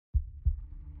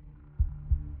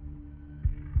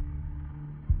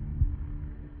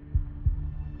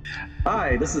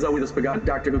Hi, this is Eluides Pagan,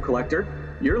 Doctor Who Collector.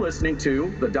 You're listening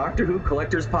to the Doctor Who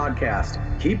Collectors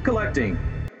Podcast. Keep collecting.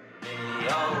 They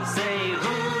all say,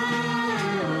 who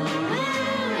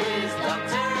is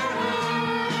Doctor Who?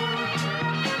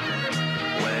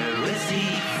 Where is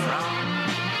he from?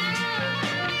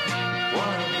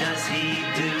 What does he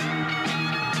do?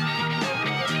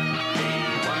 They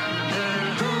wonder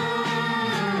who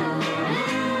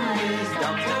is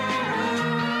Doctor Who?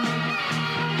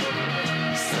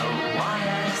 So I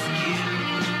ask you,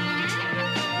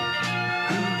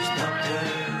 who's Doctor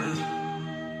Who?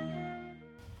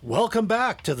 Welcome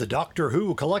back to the Doctor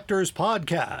Who Collectors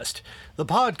Podcast, the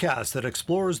podcast that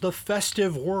explores the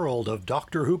festive world of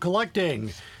Doctor Who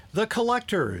collecting, the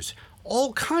collectors,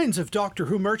 all kinds of Doctor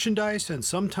Who merchandise, and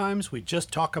sometimes we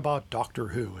just talk about Doctor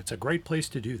Who. It's a great place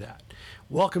to do that.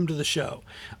 Welcome to the show.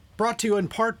 Brought to you in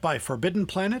part by Forbidden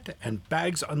Planet and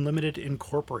Bags Unlimited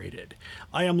Incorporated.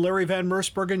 I am Larry Van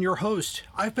Mersbergen, your host.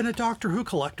 I've been a Doctor Who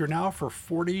collector now for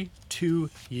 42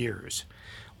 years.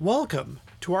 Welcome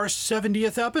to our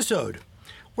 70th episode.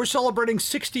 We're celebrating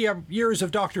 60 years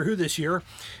of Doctor Who this year,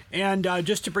 and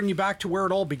just to bring you back to where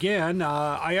it all began,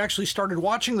 I actually started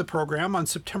watching the program on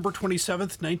September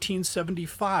 27th,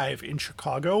 1975 in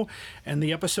Chicago, and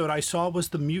the episode I saw was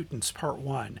The Mutants Part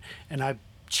 1, and I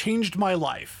changed my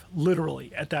life,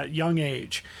 literally, at that young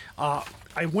age.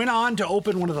 I went on to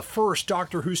open one of the first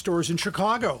Doctor Who stores in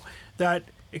Chicago that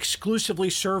exclusively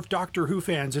served Doctor Who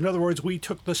fans. In other words, we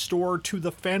took the store to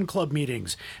the fan club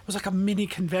meetings. It was like a mini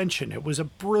convention. It was a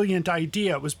brilliant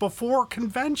idea. It was before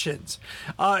conventions.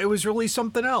 It was really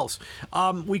something else.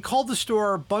 We called the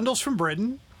store Bundles from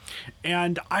Britain.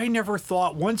 And I never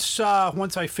thought once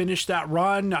I finished that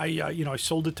run, I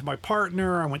sold it to my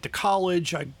partner. I went to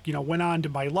college. I went on to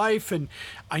my life, and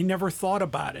I never thought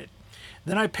about it.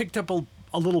 Then I picked up a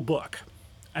little book,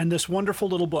 and this wonderful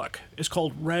little book is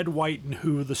called Red, White, and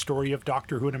Who: The Story of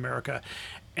Doctor Who in America.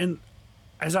 And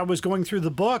as I was going through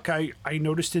the book, I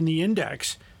noticed in the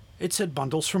index it said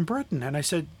Bundles from Britain, and I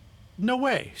said, no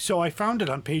way. So I found it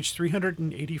on page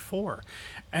 384,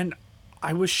 and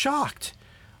I was shocked.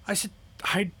 I said,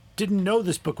 I didn't know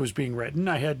this book was being written.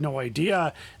 I had no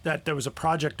idea that there was a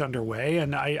project underway,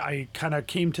 and I kind of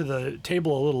came to the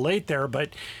table a little late there. But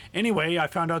anyway, I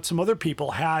found out some other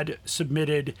people had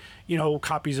submitted,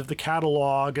 copies of the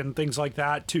catalog and things like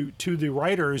that to the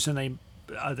writers, and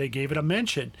they gave it a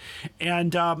mention.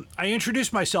 And I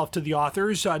introduced myself to the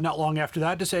authors not long after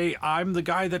that to say, I'm the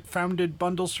guy that founded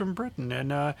Bundles from Britain.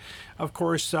 And of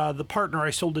course, the partner I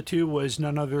sold it to was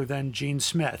none other than Gene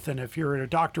Smith. And if you're a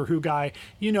Doctor Who guy,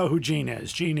 you know who Gene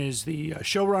is. Gene is the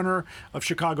showrunner of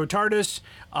Chicago TARDIS.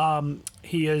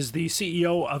 He is the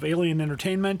CEO of Alien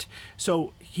Entertainment.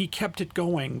 So he kept it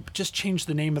going, just changed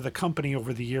the name of the company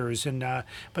over the years. And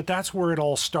but that's where it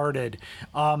all started.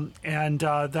 And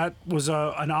that was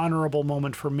an honorable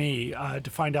moment for me to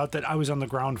find out that I was on the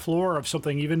ground floor of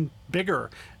something even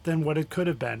bigger than what it could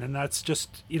have been. And that's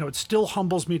just, it still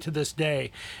humbles me to this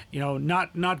day,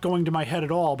 not going to my head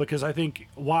at all, because I think,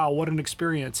 wow, what an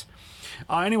experience.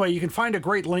 Anyway, you can find a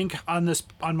great link on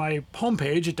my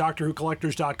homepage at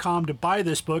DoctorWhoCollectors.com to buy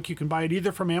this book. You can buy it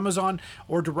either from Amazon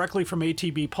or directly from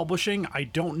ATB Publishing. I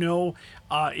don't know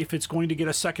if it's going to get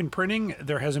a second printing.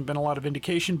 There hasn't been a lot of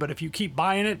indication, but if you keep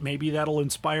buying it, maybe that'll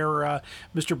inspire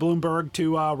Mr. Bloomberg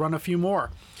to run a few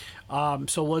more.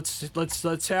 So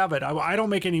let's have it. I don't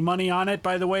make any money on it,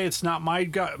 by the way. It's not my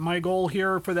goal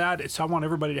here for that. I want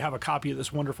everybody to have a copy of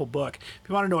this wonderful book. If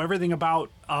you want to know everything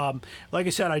about, like I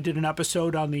said, I did an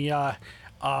episode on the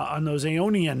on those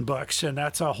Aeonian books, and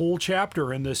that's a whole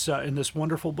chapter in this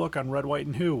wonderful book on Red, White,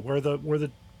 and Who, where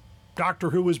the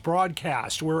Doctor Who was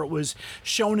broadcast, where it was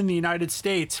shown in the United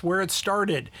States, where it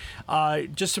started.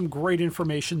 Just some great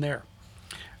information there.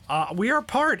 We are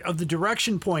part of the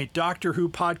Direction Point Doctor Who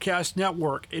Podcast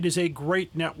Network. It is a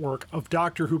great network of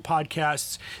Doctor Who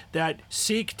podcasts that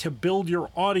seek to build your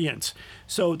audience.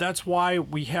 So that's why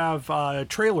we have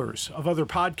trailers of other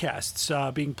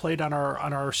podcasts being played on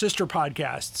our sister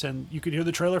podcasts, and you can hear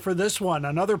the trailer for this one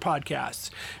on other podcasts.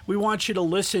 We want you to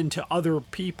listen to other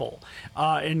people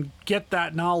and get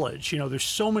that knowledge. There's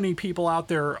so many people out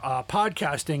there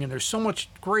podcasting, and there's so much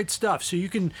great stuff. So you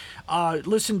can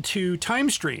listen to Time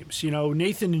Stream. names.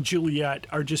 Nathan and Juliet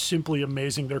are just simply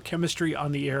amazing. Their chemistry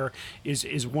on the air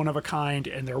is one of a kind,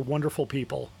 and they're wonderful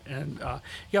people. And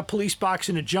you got Police Box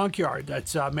in a Junkyard.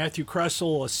 That's Matthew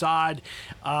Kressel, Assad,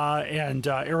 and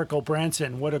Eric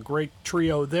O'Branson. What a great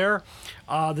trio there.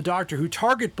 The Doctor Who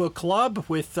Target Book Club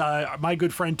with my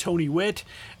good friend Tony Witt,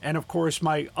 and of course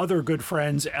my other good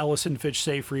friends Alison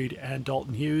Fitch-Seyfried and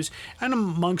Dalton Hughes, and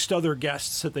amongst other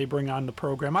guests that they bring on the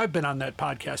program. I've been on that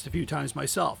podcast a few times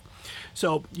myself.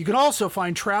 So you can also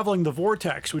find Traveling the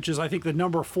Vortex, which is I think the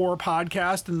number 4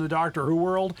 podcast in the Doctor Who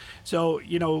world. So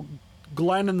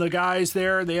Glenn and the guys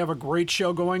there, they have a great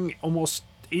show going. Almost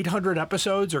 800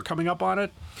 episodes are coming up on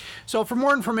it. So for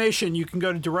more information, you can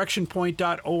go to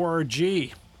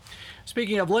directionpoint.org.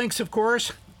 Speaking of links, of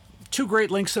course, 2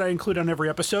 great links that I include on every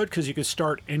episode because you can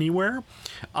start anywhere.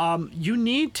 You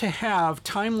need to have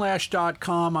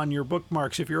timelash.com on your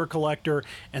bookmarks if you're a collector,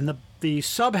 and the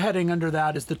subheading under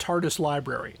that is the TARDIS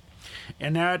Library.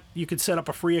 And that you could set up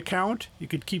a free account. You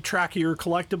could keep track of your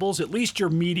collectibles, at least your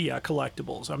media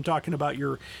collectibles. I'm talking about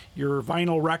your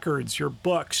vinyl records, your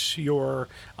books, your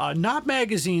not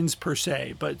magazines per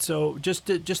se, but so just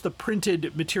the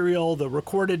printed material, the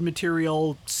recorded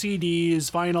material, CDs,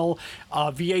 vinyl,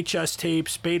 VHS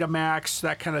tapes, Betamax,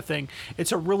 that kind of thing.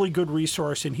 It's a really good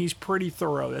resource, and he's pretty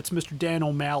thorough. That's Mr. Dan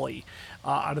O'Malley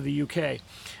out of the UK.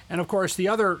 And of course, the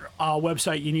other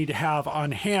website you need to have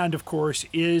on hand, of course,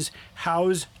 is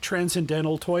Howe's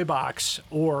Transcendental Toy Box,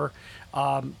 or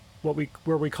where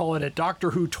we call it at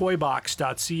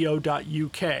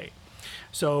doctorwhotoybox.co.uk.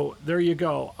 So there you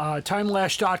go.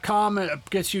 Timelash.com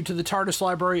gets you to the TARDIS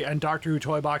Library, and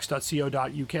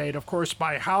doctorwhotoybox.co.uk. And of course,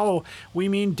 by Howe, we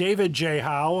mean David J.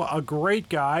 Howe, a great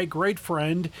guy, great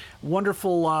friend,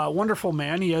 wonderful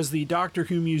man. He has the Doctor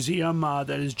Who Museum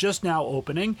that is just now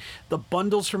opening. The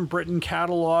Bundles from Britain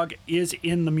catalog is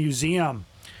in the museum.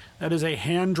 That is a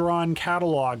hand-drawn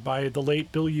catalog by the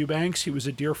late Bill Eubanks. He was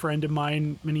a dear friend of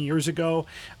mine many years ago,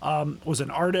 was an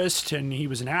artist, and he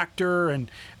was an actor. And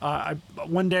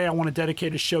one day I want to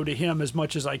dedicate a show to him as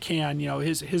much as I can.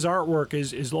 His artwork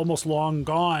is almost long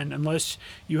gone unless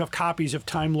you have copies of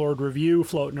Time Lord Review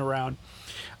floating around.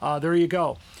 There you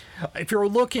go. If you're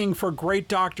looking for great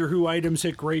Doctor Who items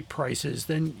at great prices,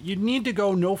 then you need to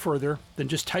go no further than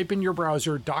just type in your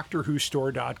browser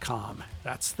DoctorWhoStore.com.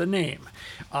 That's the name.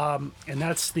 And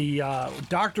that's the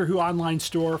Doctor Who online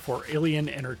store for Alien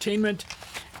Entertainment.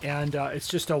 And it's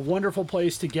just a wonderful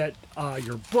place to get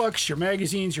your books, your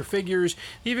magazines, your figures.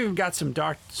 They've even got some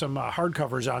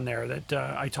hardcovers on there that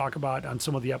I talk about on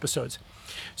some of the episodes.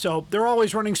 So they're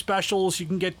always running specials. You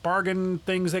can get bargain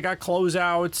things. They got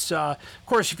closeouts. Of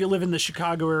course, if you live in the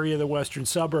Chicago area, the western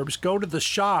suburbs, go to the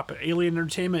shop, Alien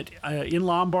Entertainment in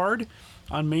Lombard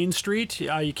on Main Street.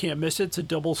 You can't miss it. It's a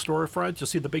double storefront. You'll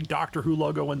see the big Doctor Who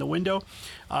logo in the window.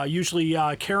 Usually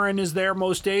Karen is there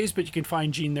most days, but you can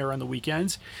find Jean there on the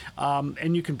weekends.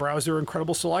 And you can browse their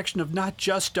incredible selection of not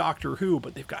just Doctor Who,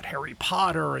 but they've got Harry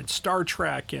Potter and Star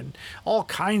Trek and all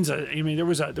kinds of. I mean, there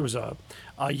was a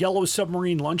Yellow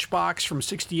Submarine lunchbox from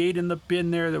 '68 in the bin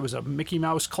there. There was a Mickey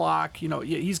Mouse clock.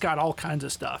 He's got all kinds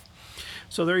of stuff.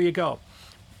 So there you go.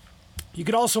 You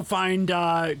could also find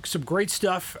some great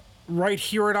stuff right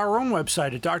here at our own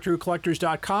website at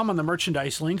DoctorWhoCollectors.com. On the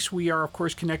merchandise links, we are, of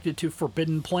course, connected to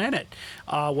Forbidden Planet,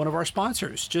 one of our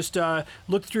sponsors. Just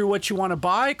look through what you want to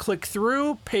buy, click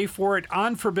through, pay for it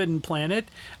on Forbidden Planet.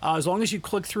 As long as you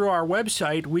click through our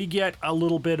website, we get a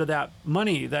little bit of that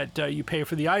money that you pay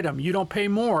for the item. You don't pay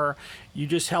more. You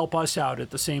just help us out at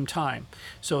the same time.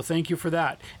 So thank you for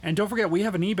that. And don't forget, we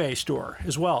have an eBay store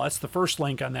as well. That's the first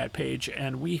link on that page.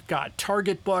 And we've got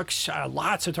Target books,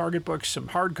 lots of Target books, some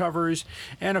hardcovers,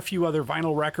 and a few other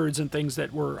vinyl records and things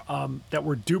that were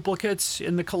duplicates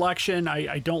in the collection.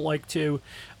 I don't like to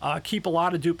keep a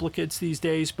lot of duplicates these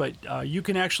days, but you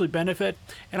can actually benefit.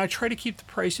 And I try to keep the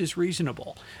prices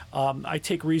reasonable. I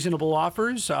take reasonable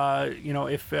offers. Don't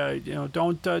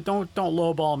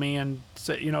lowball me and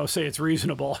say it's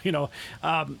reasonable.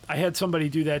 I had somebody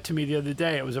do that to me the other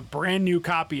day. It was a brand new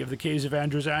copy of the Caves of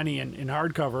Androzani in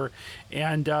hardcover,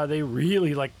 and they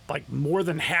really like more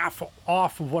than half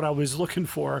off of what I was looking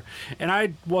for. And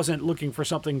I wasn't looking for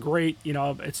something great.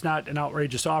 It's not an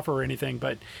outrageous offer or anything,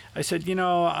 but I said,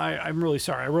 I'm really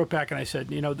sorry. I wrote back and I said,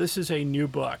 this is a new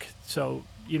book, so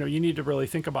you need to really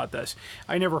think about this.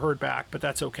 I never heard back, but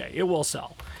that's okay. It will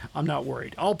sell. I'm not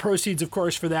worried. All proceeds, of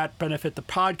course, for that benefit the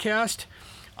podcast.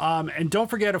 And don't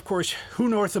forget, of course, Who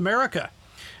North America.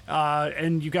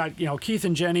 And you got, Keith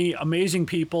and Jenny, amazing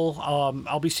people.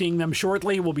 I'll be seeing them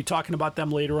shortly. We'll be talking about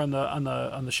them later on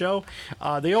the show.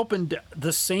 They opened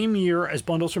the same year as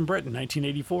Bundles from Britain,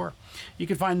 1984. You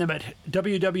can find them at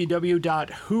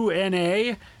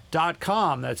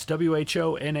www.whona.com. That's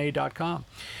WHONA.com.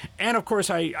 And of course,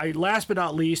 I last but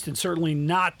not least, and certainly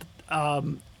not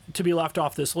to be left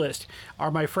off this list,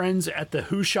 are my friends at the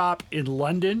Who Shop in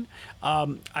London.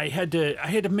 I had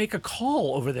to make a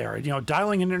call over there.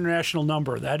 Dialing an international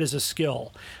number, that is a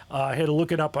skill. I had to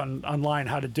look it up online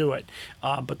how to do it.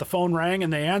 But the phone rang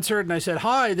and they answered, and I said,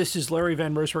 "Hi, this is Larry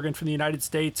Van Mersbergen from the United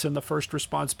States." And the first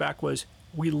response back was,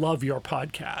 "We love your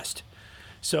podcast."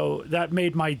 So that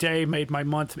made my day, made my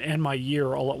month, and my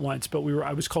year all at once. But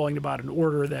I was calling about an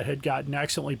order that had gotten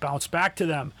accidentally bounced back to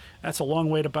them. That's a long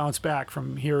way to bounce back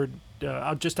from here,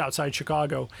 just outside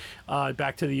Chicago,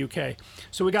 back to the UK.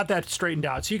 So we got that straightened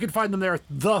out. So you can find them there at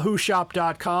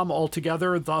thewhoshop.com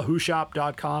altogether,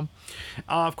 thewhoshop.com.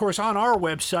 Of course, on our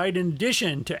website, in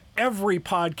addition to every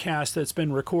podcast that's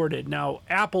been recorded. Now,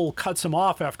 Apple cuts them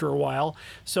off after a while,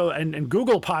 and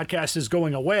Google Podcast is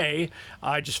going away,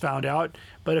 I just found out.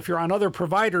 But if you're on other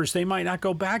providers, they might not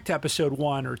go back to episode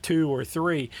 1 or 2 or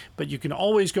 3. But you can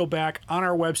always go back on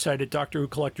our website at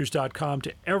DoctorWhoCollectors.com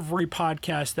to every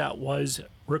podcast that was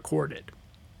recorded.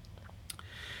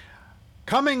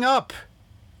 Coming up,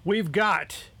 we've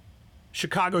got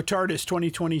Chicago TARDIS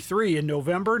 2023 in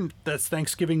November. That's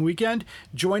Thanksgiving weekend.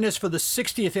 Join us for the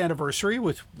 60th anniversary,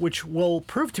 which will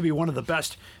prove to be one of the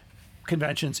best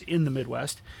conventions in the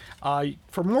Midwest.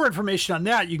 For more information on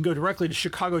that, you can go directly to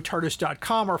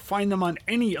chicagotardis.com or find them on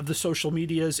any of the social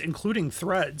medias, including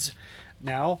Threads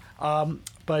now.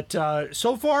 But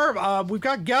so far, we've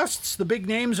got guests, the big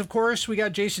names, of course. We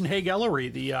got Jason Haig-Ellery,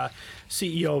 the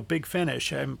CEO of Big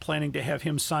Finish. I'm planning to have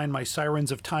him sign my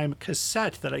Sirens of Time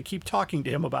cassette that I keep talking to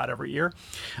him about every year.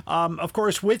 Of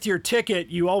course, with your ticket,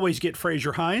 you always get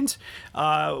Fraser Hines.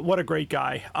 What a great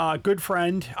guy. Good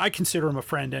friend. I consider him a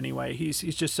friend anyway. He's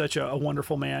just such a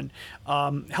wonderful man.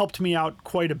 Helped me out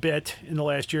quite a bit in the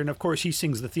last year. And of course, he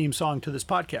sings the theme song to this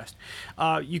podcast.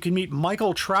 You can meet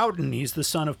Michael Troughton. He's the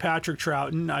son of Patrick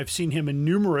Troughton. I've seen him in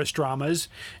numerous dramas.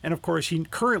 And of course, he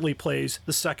currently plays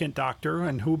the second Doctor.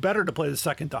 And who better to play the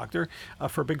second Doctor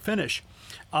for Big Finish?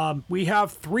 We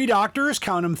have 3 doctors,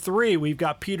 count them 3. We've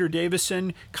got Peter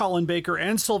Davison, Colin Baker,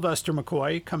 and Sylvester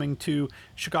McCoy coming to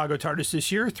Chicago TARDIS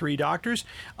this year, 3 doctors.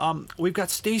 We've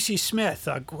got Stacy Smith,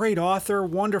 a great author,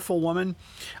 wonderful woman.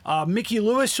 Mickey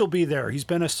Lewis will be there. He's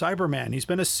been a Cyberman. He's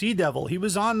been a Sea Devil. He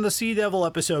was on the Sea Devil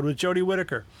episode with Jodie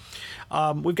Whittaker.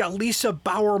 We've got Lisa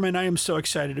Bowerman. I am so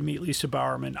excited to meet Lisa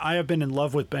Bowerman. I have been in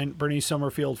love with Bernice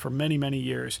Summerfield for many, many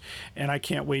years, and I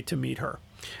can't wait to meet her.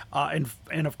 And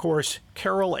of course,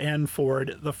 Carol Ann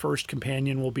Ford, the first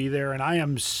companion, will be there, and I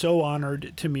am so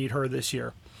honored to meet her this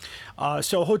year.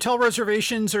 So hotel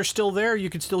reservations are still there.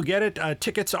 You can still get it.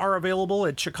 Tickets are available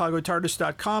at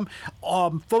chicagotardis.com.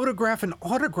 Photograph and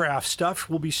autograph stuff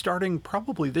will be starting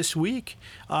probably this week.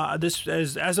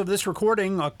 As of this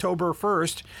recording, October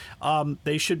 1st,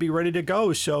 they should be ready to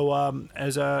go. So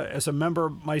as a member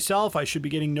myself, I should be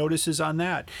getting notices on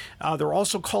that. They're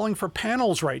also calling for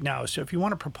panels right now. So if you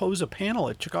want to propose a panel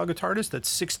at Chicago TARDIS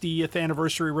that's 60th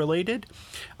anniversary related,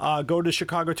 go to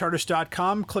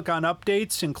chicagotardis.com, click on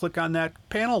updates, and click on that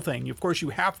panel thing. Of course,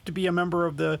 you have to be a member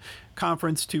of the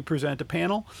conference to present a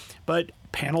panel, but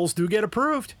panels do get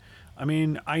approved. I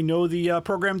mean, I know the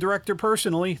program director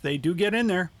personally. They do get in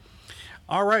there.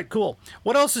 All right, cool.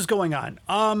 What else is going on?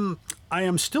 I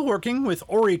am still working with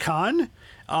Oricon.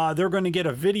 They're going to get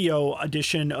a video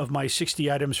edition of my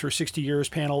 60 Items for 60 Years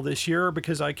panel this year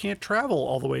because I can't travel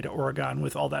all the way to Oregon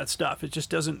with all that stuff. It just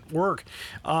doesn't work.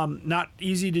 Not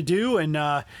easy to do, and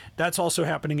that's also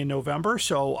happening in November,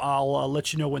 so I'll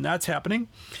let you know when that's happening.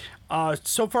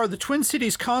 So far, the Twin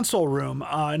Cities Console Room,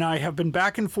 and I have been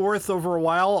back and forth over a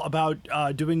while about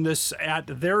doing this at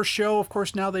their show. Of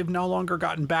course, now they've no longer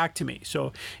gotten back to me.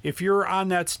 So if you're on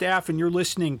that staff and you're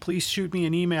listening, please shoot me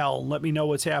an email and let me know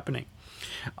what's happening.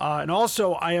 And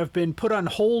also, I have been put on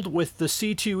hold with the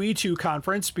C2E2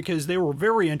 conference because they were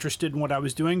very interested in what I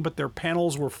was doing, but their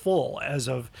panels were full as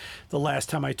of the last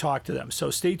time I talked to them.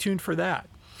 So stay tuned for that.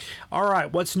 All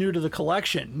right, what's new to the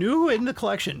collection? New in the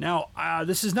collection. Now,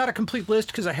 this is not a complete list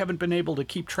because I haven't been able to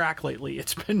keep track lately.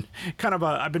 It's been kind of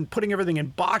I've been putting everything in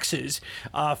boxes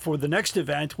for the next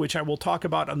event, which I will talk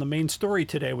about on the main story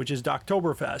today, which is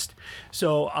Doctoberfest.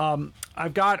 So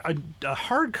I've got a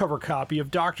hardcover copy of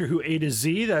Doctor Who A to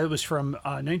Z. That was from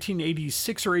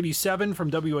 1986 or 87 from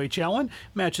W.H. Allen.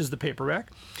 Matches the paperback.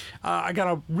 I got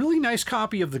a really nice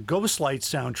copy of the Ghostlight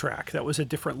soundtrack. That was a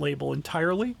different label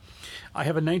entirely. I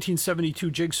have a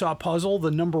 1972 Jigsaw Puzzle, the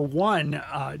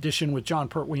 #1 edition with John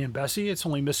Pertwee and Bessie. It's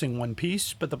only missing one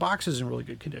piece, but the box is in really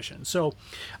good condition. So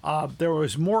there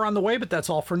was more on the way, but that's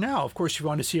all for now. Of course, if you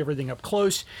want to see everything up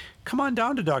close, come on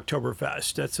down to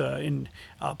Doctoberfest. That's in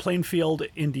Plainfield,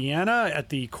 Indiana, at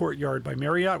the Courtyard by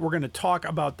Marriott. We're going to talk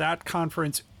about that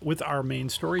conference with our main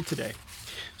story today.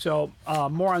 So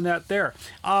more on that there.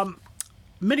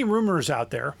 Many rumors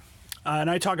out there,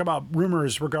 and I talk about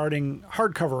rumors regarding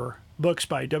hardcover books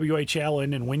by W.H.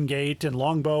 Allen and Wingate and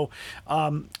Longbow.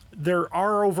 There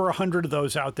are over 100 of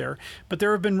those out there, but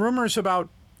there have been rumors about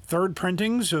third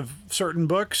printings of certain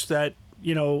books that,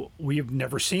 you know, we've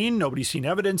never seen, nobody's seen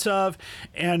evidence of,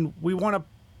 and we want to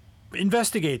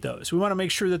investigate those. We want to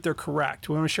make sure that they're correct.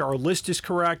 We want to make sure our list is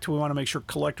correct. We want to make sure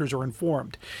collectors are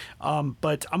informed.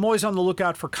 But I'm always on the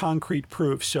lookout for concrete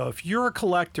proof. So if you're a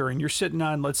collector and you're sitting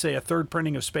on, let's say, a third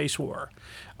printing of Space War,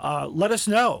 let us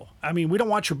know. I mean, we don't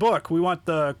want your book. We want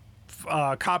the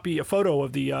copy, a photo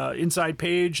of the inside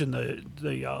page and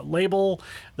the label,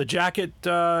 the jacket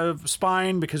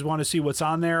spine, because we want to see what's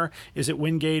on there. Is it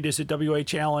Wingate? Is it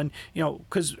W.H. Allen? You know,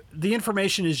 because the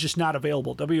information is just not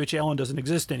available. W.H. Allen doesn't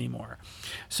exist anymore.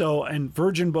 So, and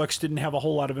Virgin Books didn't have a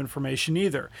whole lot of information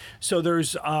either. So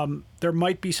there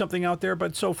might be something out there,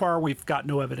 but so far we've got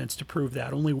no evidence to prove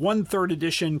that. Only 1/3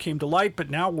 edition came to light,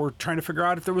 but now we're trying to figure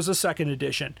out if there was a second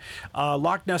edition.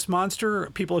 Loch Ness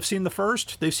Monster, people have seen the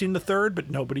first, they've seen the third, but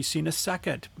nobody's seen a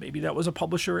second. Maybe that was a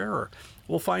publisher error.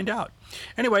 We'll find out.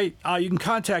 Anyway, you can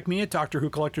contact me at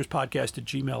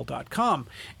drwhocollectorspodcast@gmail.com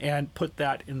and put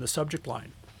that in the subject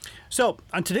line. So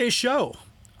on today's show,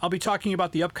 I'll be talking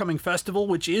about the upcoming festival,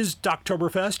 which is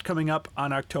Doctoberfest, coming up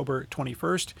on October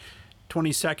 21st.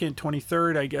 22nd,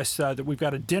 23rd, I guess that we've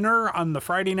got a dinner on the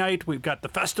Friday night. We've got the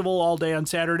festival all day on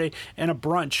Saturday and a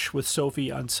brunch with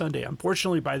Sophie on Sunday.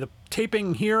 Unfortunately, by the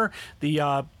taping here,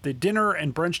 the dinner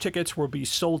and brunch tickets will be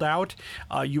sold out.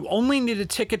 You only need a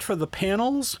ticket for the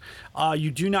panels. You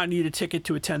do not need a ticket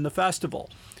to attend the festival.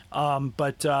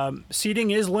 But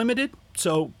seating is limited,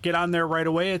 so get on there right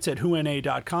away. It's at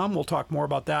whona.com. We'll talk more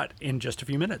about that in just a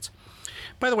few minutes.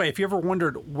 By the way, if you ever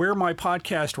wondered where my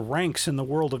podcast ranks in the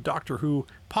world of Doctor Who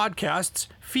podcasts,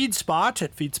 FeedSpot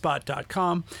at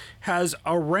feedspot.com has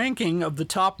a ranking of the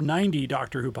top 90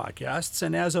 Doctor Who podcasts,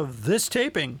 and as of this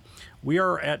taping, we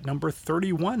are at number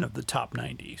 31 of the top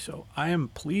 90. So I am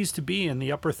pleased to be in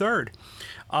the upper third.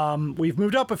 We've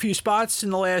moved up a few spots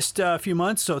in the last few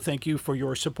months, so thank you for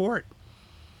your support.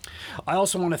 I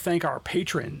also want to thank our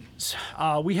patrons.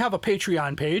 We have a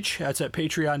Patreon page. That's at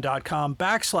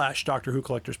patreon.com/Doctor Who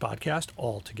Collectors Podcast,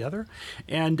 all together.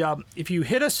 And if you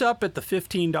hit us up at the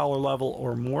 $15 level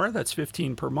or more, that's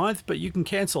 $15 per month, but you can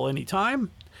cancel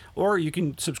anytime, or you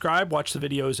can subscribe, watch the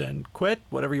videos, and quit,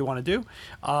 whatever you want to do.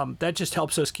 That just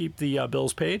helps us keep the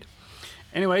bills paid.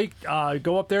 Anyway,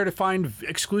 go up there to find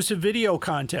exclusive video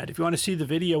content. If you want to see the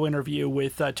video interview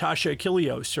with Tasha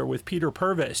Achilleos, or with Peter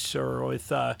Purvis, or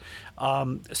with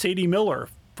Sadie Miller,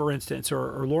 for instance,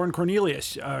 or Lauren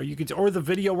Cornelius, or the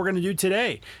video we're going to do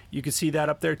today, you can see that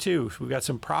up there too. We've got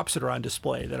some props that are on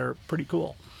display that are pretty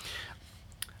cool.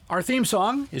 Our theme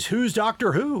song is Who's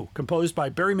Doctor Who, composed by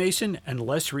Barry Mason and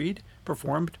Les Reed,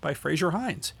 performed by Fraser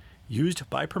Hines, used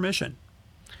by permission.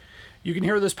 You can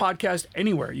hear this podcast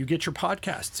anywhere you get your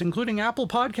podcasts, including Apple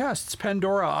Podcasts,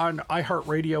 Pandora, on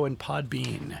iHeartRadio, and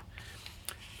Podbean. You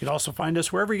can also find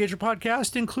us wherever you get your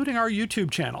podcast, including our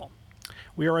YouTube channel.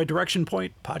 We are a Direction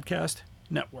Point Podcast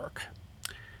Network.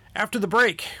 After the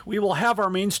break, we will have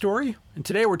our main story, and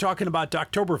today we're talking about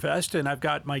Doctoberfest, and I've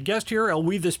got my guest here,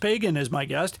 Eluides Pagan, is my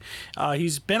guest.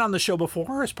 He's been on the show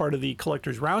before as part of the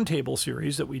Collectors Roundtable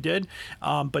series that we did,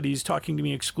 but he's talking to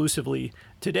me exclusively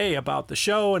today about the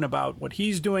show and about what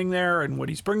he's doing there and what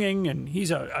he's bringing. And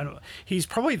he's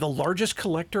probably the largest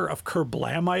collector of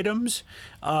Kerblam items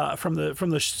from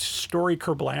the story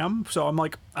Kerblam. So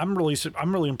I'm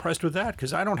really impressed with that,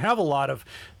 because I don't have a lot of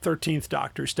 13th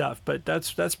Doctor stuff, but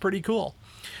that's pretty cool.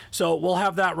 So we'll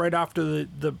have that right after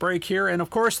the break here. And of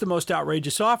course, the most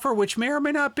outrageous offer, which may or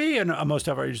may not be a most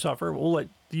outrageous offer. We'll let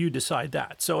you decide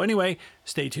that. So anyway,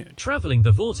 stay tuned. Traveling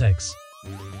the Vortex.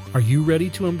 Are you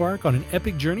ready to embark on an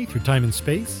epic journey through time and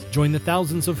space? Join the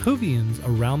thousands of Whovians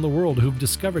around the world who've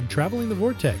discovered Traveling the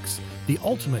Vortex, the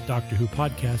ultimate Doctor Who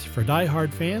podcast for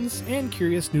die-hard fans and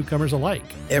curious newcomers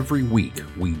alike. Every week,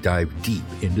 we dive deep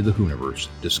into the Whoniverse,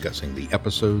 discussing the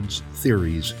episodes,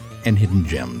 theories, and hidden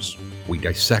gems. We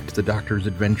dissect the Doctor's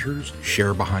adventures,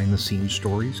 share behind-the-scenes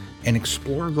stories, and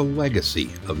explore the legacy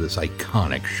of this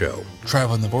iconic show.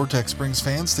 Traveling the Vortex brings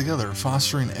fans together,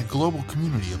 fostering a global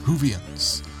community of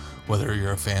Whovians. Whether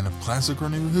you're a fan of classic or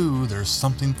new Who, there's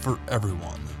something for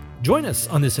everyone. Join us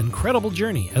on this incredible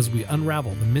journey as we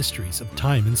unravel the mysteries of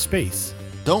time and space.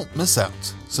 Don't miss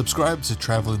out. Subscribe to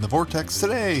Traveling the Vortex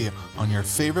today on your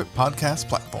favorite podcast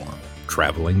platform.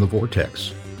 Traveling the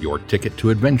Vortex. Your ticket to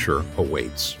adventure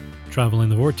awaits. Traveling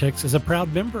the Vortex is a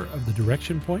proud member of the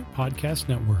Direction Point Podcast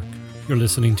Network. You're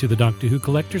listening to the Doctor Who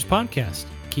Collectors Podcast.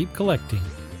 Keep collecting.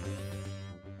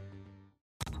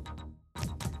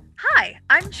 Hi,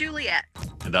 I'm Juliet.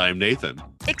 And I'm Nathan.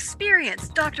 Experience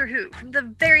Doctor Who from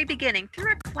the very beginning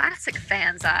through a classic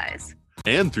fan's eyes.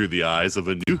 And through the eyes of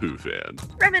a new Who fan.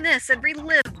 Reminisce and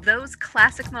relive those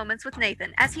classic moments with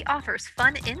Nathan as he offers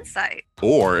fun insight.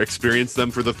 Or experience them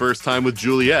for the first time with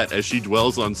Juliet as she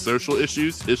dwells on social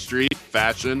issues, history,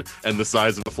 fashion, and the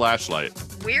size of a flashlight.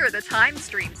 We're the Time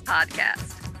Streams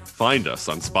Podcast. Find us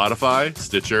on Spotify,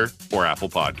 Stitcher, or Apple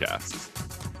Podcasts.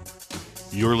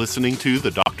 You're listening to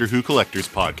the Doctor Who Collectors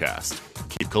Podcast.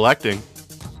 Keep collecting.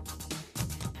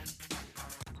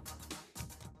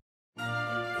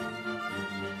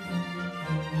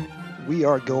 We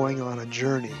are going on a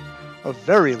journey, a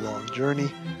very long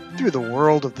journey, through the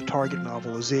world of the Target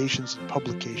novelizations in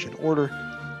publication order.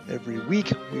 Every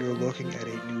week, we are looking at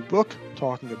a new book,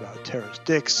 talking about Terrence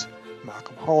Dicks,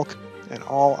 Malcolm Hulke, and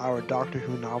all our Doctor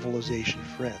Who novelization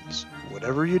friends.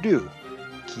 Whatever you do,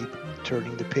 keep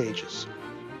turning the pages.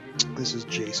 This is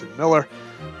Jason Miller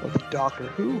of the Doctor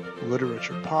Who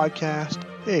Literature Podcast,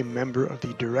 a member of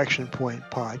the Direction Point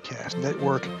Podcast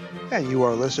Network, and you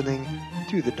are listening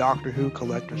to the Doctor Who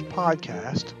Collectors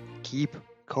Podcast. Keep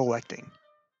collecting.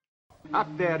 Up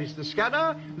there is the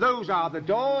scanner, those are the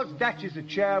doors, that is a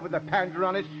chair with a panda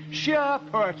on it. Sheer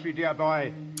poetry, dear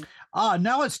boy.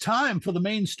 Now it's time for the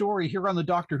main story here on the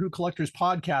Doctor Who Collectors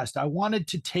Podcast. I wanted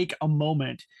to take a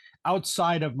moment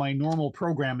outside of my normal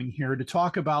programming here to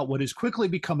talk about what is quickly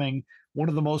becoming one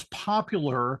of the most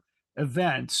popular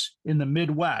events in the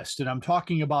Midwest, and I'm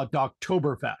talking about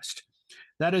Doctoberfest.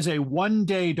 That is a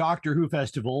one-day Doctor Who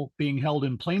festival being held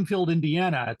in Plainfield,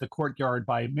 Indiana at the Courtyard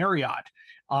by Marriott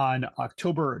on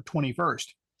October 21st.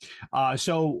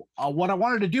 So what I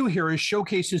wanted to do here is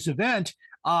showcase this event.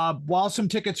 While some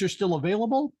tickets are still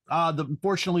available,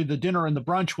 unfortunately the dinner and the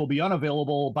brunch will be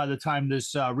unavailable by the time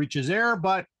this reaches air,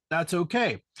 but that's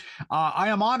okay. I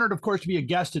am honored, of course, to be a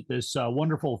guest at this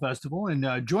wonderful festival,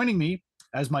 and joining me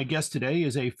as my guest today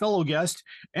is a fellow guest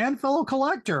and fellow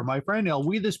collector, my friend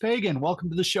Eluides Pagan. Welcome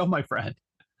to the show, my friend.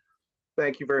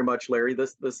 Thank you very much, Larry.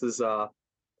 This is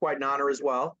quite an honor as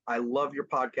well. I love your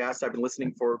podcast. I've been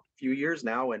listening for a few years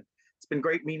now, and it's been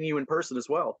great meeting you in person as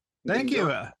well. Thank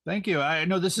you. Thank you. I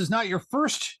know this is not your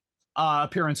first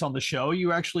appearance on the show.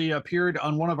 You actually appeared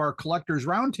on one of our collectors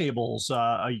roundtables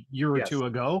a year or two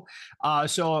ago.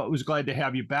 So I was glad to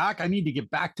have you back. I need to get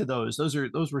back to those.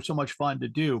 Those were so much fun to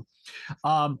do.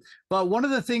 But one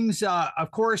of the things,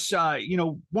 of course,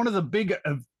 one of the big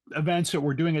events that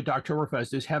we're doing at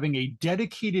Doctoberfest is having a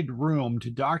dedicated room to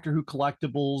Doctor Who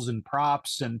collectibles and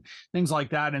props and things like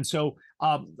that. And so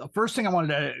the first thing I wanted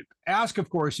to ask, of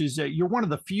course, is that you're one of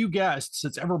the few guests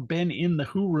that's ever been in the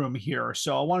Who room here.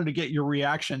 So I wanted to get your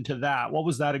reaction to that. What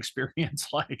was that experience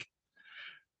like?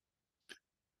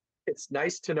 It's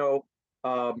nice to know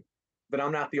that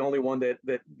I'm not the only one that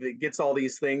gets all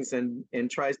these things and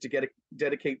tries to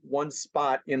dedicate one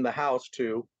spot in the house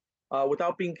to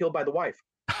without being killed by the wife.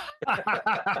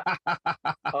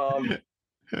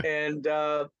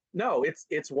 No,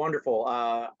 it's wonderful.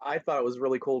 I thought it was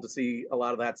really cool to see a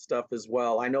lot of that stuff as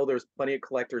well. I know there's plenty of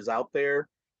collectors out there.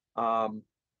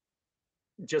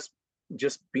 Just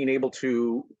being able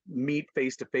to meet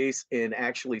face to face and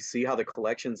actually see how the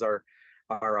collections are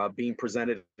being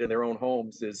presented in their own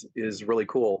homes is really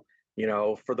cool. You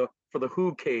know, for the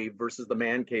Who cave versus the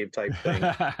man cave type thing.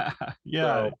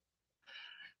 Yeah. So,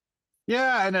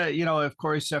 yeah, and of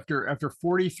course, after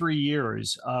 43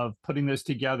 years of putting this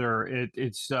together,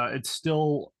 it's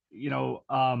still,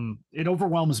 it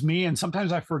overwhelms me, and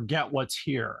sometimes I forget what's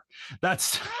here.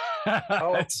 That's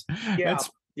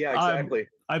yeah, exactly.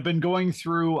 I've been going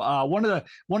through one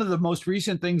of the most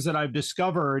recent things that I've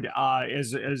discovered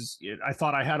is I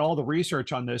thought I had all the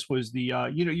research on this was the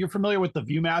you're familiar with the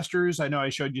Viewmasters. I know I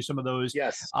showed you some of those.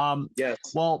 Yes. Yes.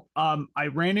 Well, I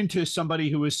ran into somebody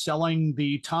who was selling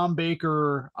the Tom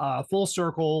Baker full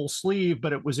circle sleeve,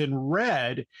 but it was in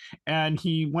red, and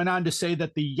he went on to say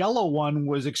that the yellow one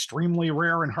was extremely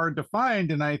rare and hard to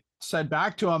find. And I said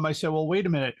back to him, I said, well, wait a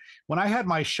minute. When I had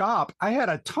my shop, I had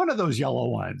a ton of those yellow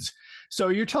ones. So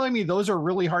you're telling me those are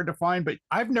really hard to find, but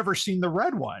I've never seen the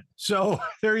red one. So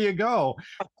there you go.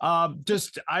 I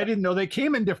didn't know they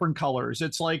came in different colors.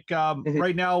 It's like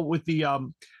right now with the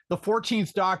the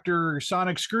 14th Doctor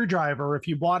sonic screwdriver, if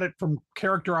you bought it from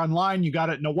character online, you got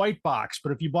it in a white box,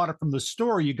 but if you bought it from the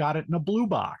store, you got it in a blue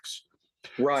box.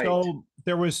 Right. So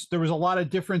there was a lot of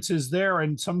differences there,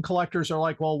 and some collectors are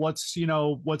like, well, what's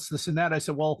this and that? I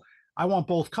said, well, I want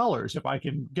both colors if I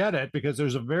can get it, because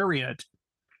there's a variant,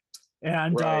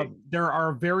 and there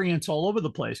are variants all over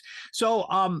the place. So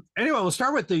anyway, we'll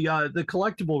start with the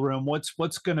collectible room.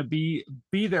 What's going to be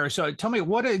there? So tell me,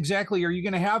 what exactly are you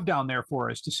going to have down there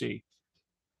for us to see?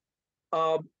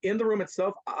 In the room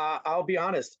itself, I'll be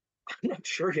honest, I'm not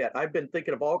sure yet. I've been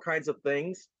thinking of all kinds of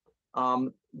things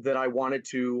that I wanted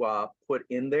to put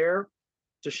in there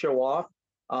to show off.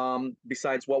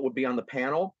 Besides what would be on the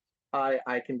panel,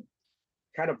 I can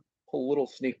kind of pull a little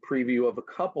sneak preview of a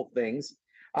couple things.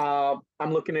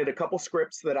 I'm looking at a couple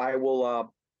scripts that I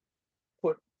will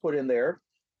put in there.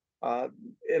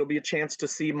 It'll be a chance to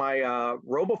see my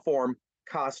Roboform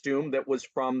costume that was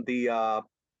from the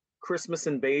Christmas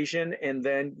Invasion and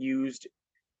then used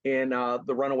in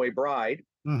The Runaway Bride.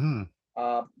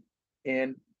 Mm-hmm.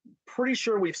 And pretty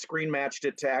sure we've screen matched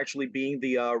it to actually being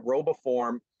the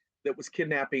Roboform that was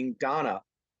kidnapping Donna.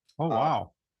 Oh,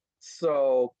 wow.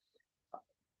 So,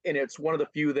 and it's one of the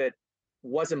few that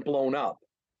wasn't blown up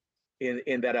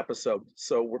in that episode.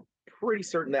 So we're pretty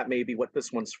certain that may be what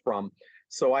this one's from.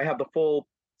 So I have the full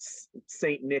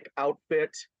Saint Nick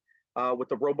outfit with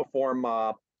the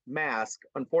Roboform mask.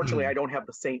 Unfortunately, I don't have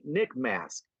the Saint Nick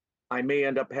mask. I may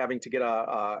end up having to get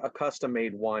a custom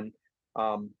made one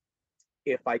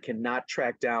if I cannot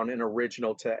track down an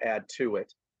original to add to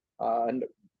it. And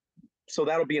so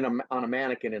that'll be on a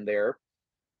mannequin in there.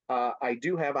 I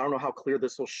do have, I don't know how clear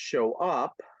this will show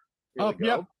up.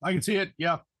 Yep, I can see it.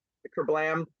 Yeah. The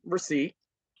Kerblam receipt.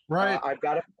 Right. I've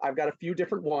got a few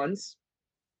different ones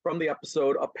from the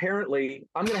episode. Apparently,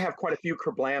 I'm going to have quite a few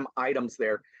Kerblam items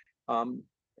there.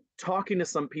 Talking to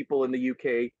some people in the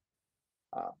UK,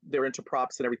 they're into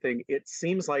props and everything. It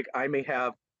seems like I may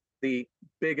have the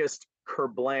biggest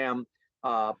Kerblam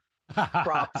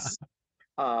props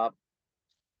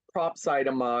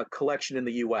item collection in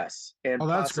the US and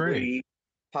that's great.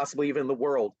 Possibly even the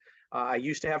world. I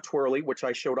used to have Twirly, which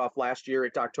I showed off last year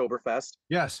at Doctoberfest.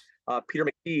 Yes. Peter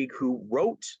McTeague, who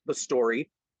wrote the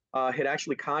story, had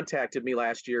actually contacted me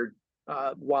last year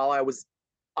while I was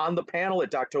on the panel at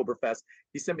Doctoberfest.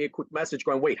 He sent me a quick message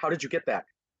going, wait, how did you get that?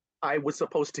 I was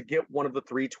supposed to get one of the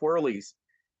 3 Twirlies,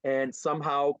 and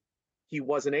somehow he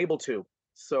wasn't able to.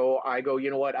 So I go,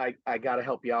 you know what? I got to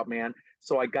help you out, man.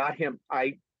 So I got him.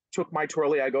 I took my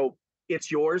Twirly. I go,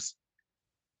 it's yours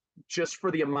just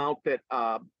for the amount that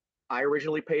I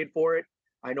originally paid for it.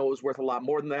 I know it was worth a lot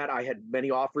more than that. I had many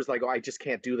offers. I go, I just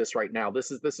can't do this right now.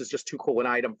 This is just too cool an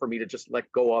item for me to just let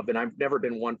go of. And I've never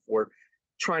been one for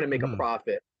trying to make a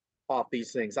profit off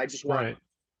these things. I just want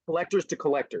collectors to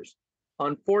collectors.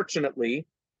 Unfortunately,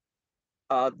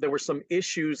 there were some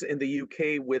issues in the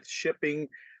UK with shipping.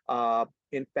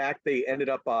 In fact, they ended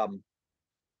up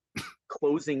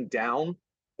closing down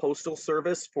postal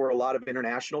service for a lot of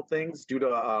international things due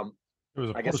to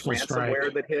I guess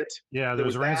ransomware that hit. Yeah, there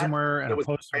was ransomware and a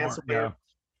postal ransomware. Yeah.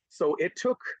 So it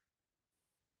took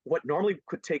what normally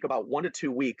could take about 1 to 2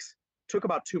 weeks, took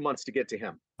about 2 months to get to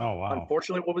him. Oh, wow.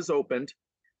 Unfortunately, what was opened,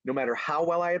 no matter how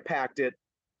well I had packed it,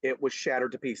 it was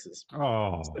shattered to pieces.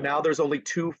 Oh. So now there's only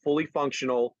 2 fully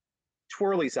functional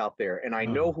Twirlies out there, and I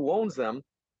know who owns them.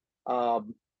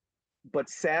 But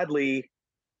sadly,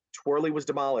 Twirly was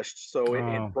demolished, so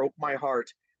it broke my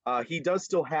heart. He does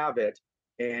still have it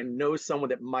and knows someone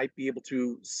that might be able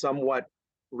to somewhat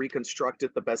reconstruct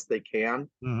it the best they can.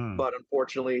 But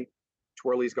unfortunately,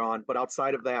 Twirly's gone. But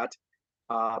outside of that,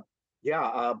 I'm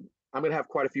going to have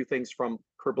quite a few things from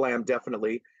Kerblam,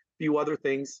 definitely. A few other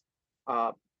things.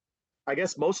 I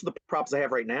guess most of the props I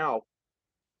have right now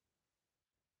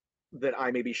that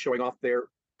I may be showing off there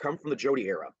come from the Jodie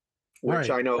era, which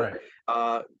I know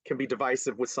can be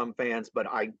divisive with some fans, but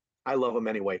I love them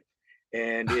anyway.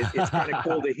 And it's kind of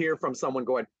cool to hear from someone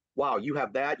going, wow, you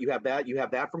have that, you have that, you have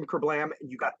that from Kerblam,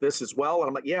 and you got this as well. And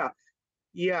I'm like, yeah,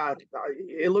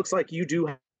 it looks like you do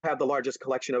have the largest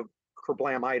collection of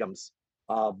Kerblam items.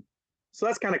 So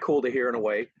that's kind of cool to hear in a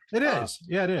way. It is.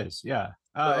 It is. Yeah.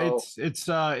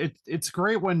 It's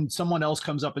great when someone else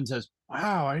comes up and says,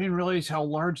 wow, I didn't realize how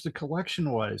large the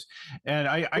collection was. And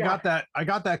I got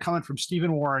that comment from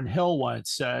Stephen Warren Hill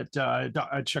once at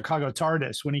Chicago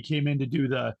TARDIS when he came in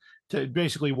to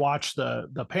basically watch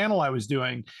the panel I was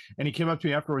doing. And he came up to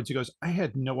me afterwards. He goes, I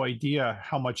had no idea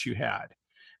how much you had.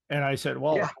 And I said,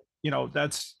 well,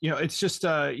 that's, it's just,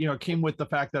 came with the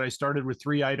fact that I started with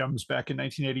 3 items back in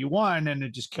 1981, and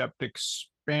it just kept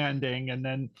expanding. And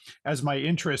then as my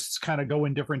interests kind of go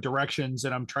in different directions,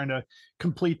 and I'm trying to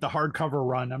complete the hardcover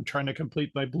run, I'm trying to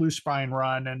complete my blue spine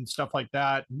run and stuff like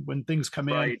that. When things come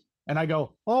in, Right. and I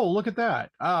go, oh, look at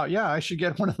that. Yeah, I should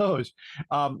get one of those.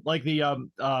 Like the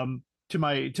to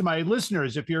my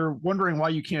listeners, if you're wondering why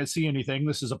you can't see anything,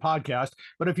 this is a podcast.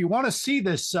 But if you want to see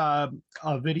this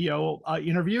video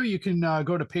interview, you can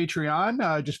go to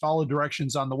Patreon. Just follow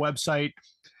directions on the website,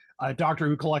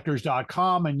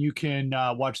 DoctorWhoCollectors.com, and you can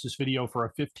watch this video for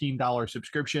a $15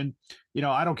 subscription.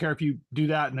 I don't care if you do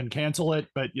that and then cancel it,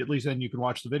 but at least then you can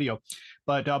watch the video.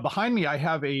 But behind me, I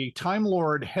have a Time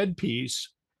Lord headpiece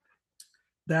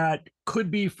that could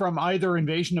be from either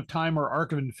Invasion of Time or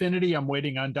Arc of Infinity. I'm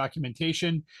waiting on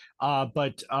documentation,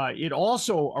 but it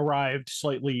also arrived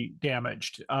slightly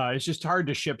damaged. It's just hard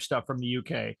to ship stuff from the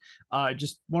UK.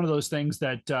 Just one of those things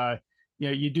that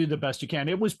you do the best you can.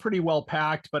 It was pretty well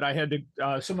packed, but I had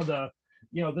to some of the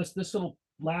this little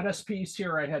lattice piece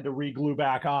here I had to re-glue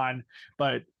back on,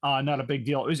 but not a big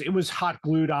deal. It was hot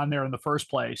glued on there in the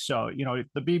first place. So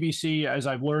the BBC, as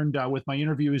I've learned with my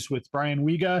interviews with Brian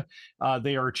Wiga,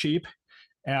 they are cheap,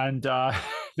 and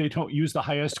they don't use the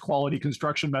highest quality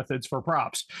construction methods for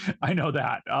props. I know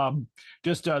that.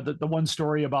 Just the one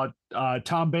story about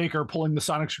Tom Baker pulling the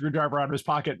sonic screwdriver out of his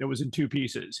pocket, it was in 2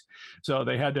 pieces. So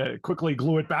they had to quickly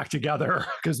glue it back together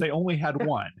because they only had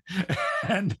one.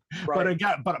 And Right.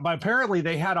 but apparently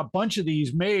they had a bunch of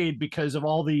these made because of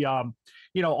all the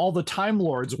all the Time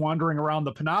Lords wandering around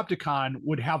the Panopticon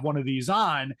would have one of these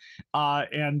on,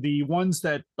 and the ones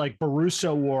that like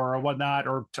Baruso wore or whatnot,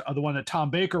 or the one that Tom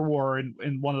Baker wore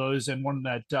in one of those, and one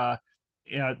that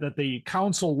that the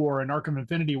Council wore in Arc of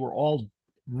Infinity, were all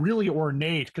really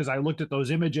ornate, because I looked at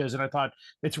those images and I thought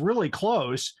it's really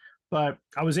close, but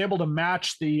I was able to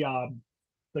match the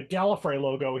Gallifrey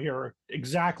logo here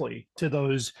exactly to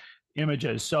those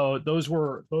images. So those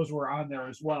were on there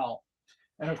as well.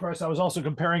 And of course, I was also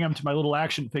comparing them to my little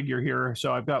action figure here.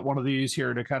 So I've got one of these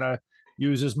here to kind of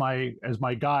use as my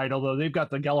guide, although they've got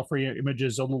the Gallifrey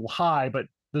images a little high, but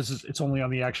it's only on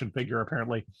the action figure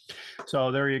apparently.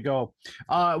 So there you go.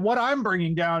 What I'm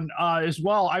bringing down as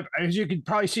well, as you can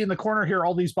probably see in the corner here,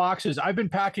 all these boxes, I've been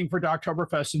packing for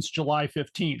Doctoberfest since July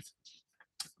 15th.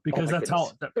 Because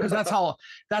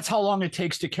that's how long it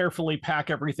takes to carefully pack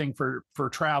everything for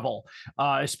travel,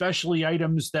 especially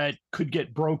items that could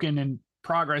get broken in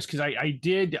progress. Because I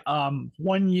did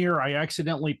one year, I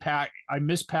accidentally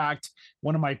mispacked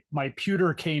one of my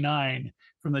pewter K9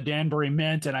 from the Danbury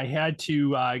Mint, and I had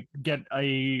to get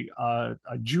a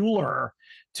jeweler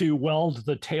to weld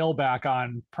the tail back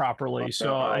on properly.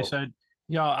 So I said,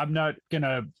 I'm not going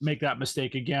to make that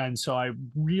mistake again. So I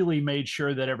really made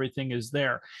sure that everything is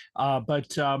there.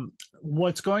 But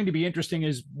what's going to be interesting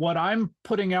is what I'm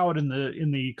putting out in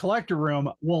the collector room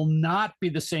will not be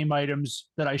the same items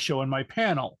that I show in my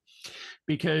panel,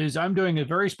 because I'm doing a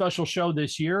very special show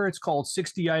this year. It's called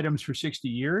 60 Items for 60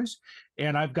 Years.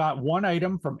 And I've got one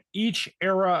item from each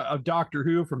era of Doctor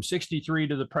Who from 63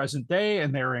 to the present day,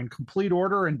 and they're in complete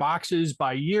order in boxes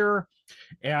by year.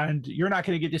 And you're not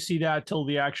going to get to see that till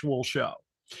the actual show.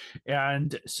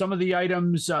 And some of the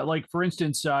items, like for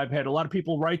instance, I've had a lot of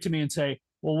people write to me and say,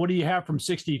 well, what do you have from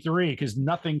 63? Because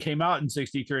nothing came out in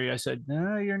 63. I said,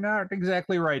 no, you're not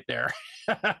exactly right there.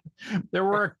 There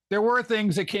were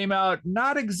things that came out,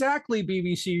 not exactly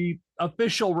BBC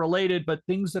official related, but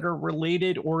things that are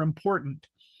related or important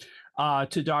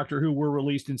to Doctor Who were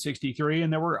released in 63.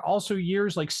 And there were also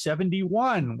years like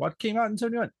 71. What came out in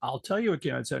 71? I'll tell you what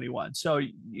came out in 71. So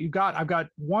I've got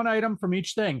one item from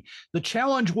each thing. The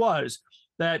challenge was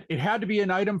that it had to be an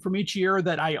item from each year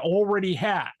that I already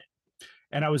had.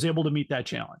 And I was able to meet that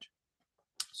challenge.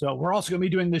 So we're also going to be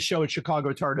doing this show at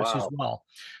Chicago TARDIS as well.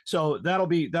 So that'll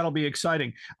be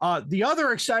exciting. The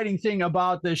other exciting thing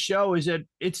about this show is that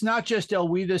it's not just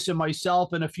Eluides and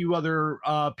myself and a few other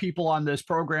people on this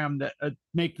program that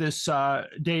make this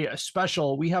day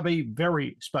special. We have a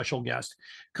very special guest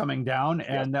coming down,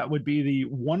 and that would be the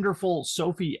wonderful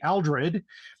Sophie Aldred,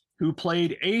 who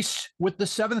played Ace with the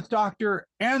 7th Doctor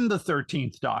and the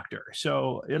 13th Doctor.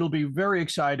 So it'll be very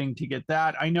exciting to get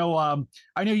that. I know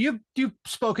you've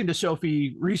spoken to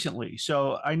Sophie recently,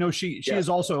 so I know she is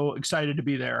also excited to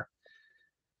be there.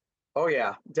 Oh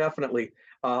yeah, definitely.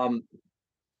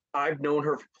 I've known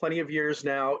her for plenty of years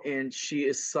now, and she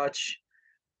is such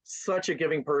a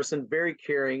giving person, very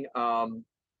caring, a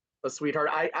sweetheart.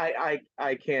 I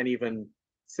can't even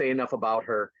say enough about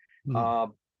her.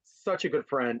 Such a good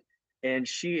friend. And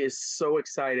she is so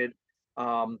excited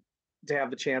to have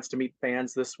the chance to meet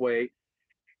fans this way.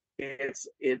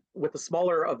 it with a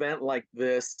smaller event like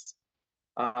this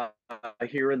uh,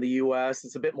 here in the U.S.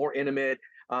 It's a bit more intimate.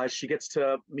 She gets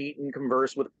to meet and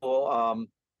converse with people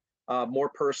more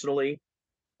personally.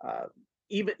 Uh,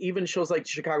 even shows like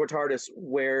Chicago TARDIS,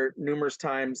 where numerous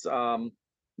times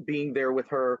being there with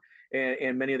her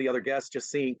and many of the other guests, just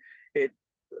seeing it,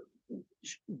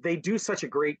 they do such a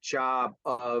great job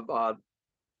of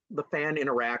the fan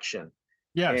interaction.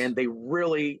 Yes.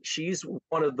 And she's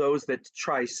one of those that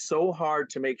tries so hard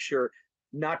to make sure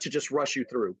not to just rush you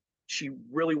through. She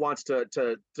really wants to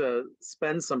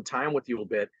spend some time with you a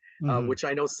bit, which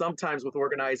I know sometimes with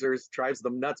organizers drives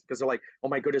them nuts because they're like, oh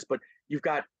my goodness, but you've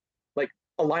got like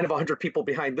a line of 100 people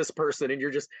behind this person, and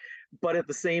you're just. But at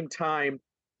the same time,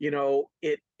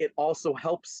 it also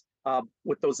helps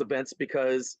with those events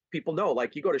because people know,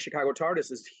 like you go to Chicago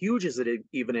TARDIS, as huge as it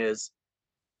even is,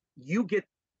 you get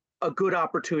a good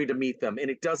opportunity to meet them, and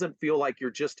it doesn't feel like you're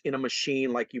just in a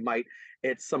machine like you might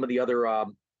at some of the other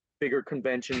bigger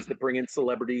conventions that bring in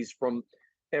celebrities from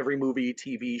every movie,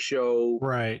 TV show,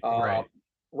 Right.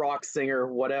 rock singer,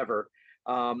 whatever.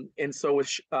 And so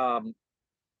with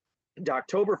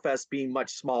Doctoberfest being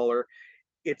much smaller,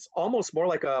 it's almost more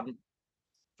like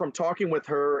from talking with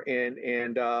her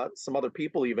and some other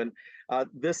people even,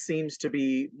 this seems to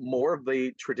be more of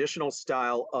the traditional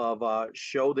style of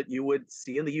show that you would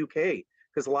see in the UK,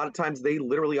 because a lot of times they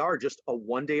literally are just a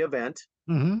one-day event.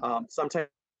 Sometimes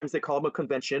they call them a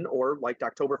convention, or like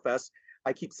Doctoberfest.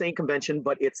 I keep saying convention,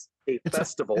 but it's a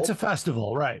festival. It's a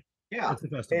festival, right? Yeah, It's a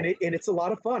festival. and it's a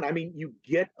lot of fun. I mean, you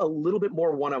get a little bit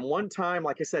more one-on-one time.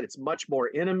 Like I said, it's much more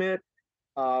intimate.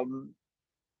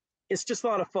 It's just a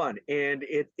lot of fun, and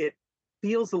it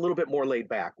feels a little bit more laid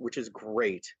back, which is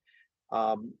great.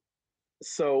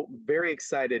 So very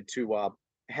excited to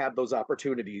have those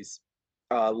opportunities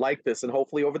like this, and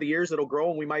hopefully over the years it'll grow,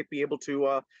 and we might be able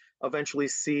to eventually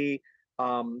see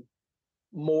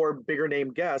more bigger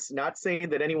name guests. Not saying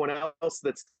that anyone else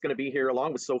that's going to be here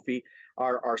along with Sophie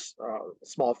are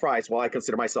small fries. Well, I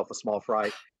consider myself a small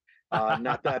fry.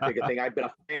 Not that big a thing. I've been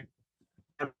a fan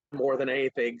more than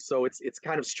anything, so it's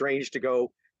kind of strange to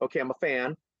go, okay, I'm a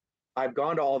fan. I've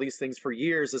gone to all these things for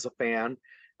years as a fan.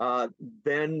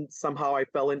 Then somehow I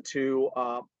fell into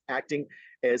acting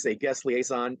as a guest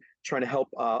liaison, trying to help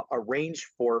arrange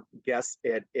for guests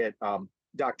at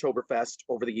Doctoberfest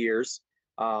over the years.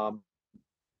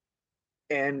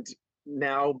 And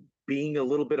now being a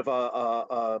little bit of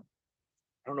I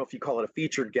don't know if you call it a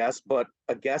featured guest, but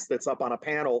a guest that's up on a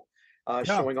panel,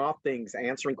 showing off things,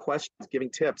 answering questions, giving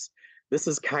tips. This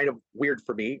is kind of weird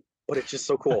for me, but it's just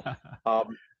so cool.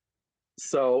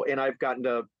 And I've gotten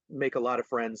to make a lot of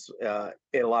friends at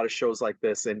a lot of shows like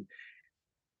this. And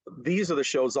these are the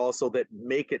shows also that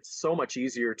make it so much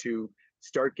easier to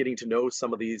start getting to know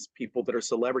some of these people that are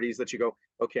celebrities that you go,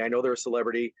 okay, I know they're a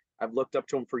celebrity. I've looked up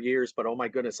to them for years, but oh my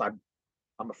goodness, I'm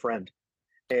a friend.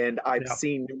 And I've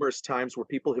seen numerous times where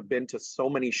people have been to so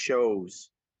many shows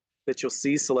that you'll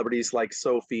see celebrities like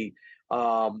Sophie,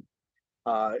 Colin,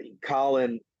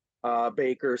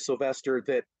 Baker, Sylvester,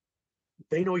 that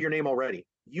they know your name already.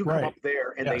 You come up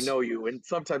there and they know you. And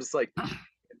sometimes it's like,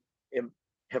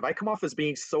 have I come off as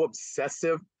being so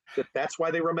obsessive that that's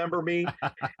why they remember me?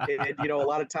 And, a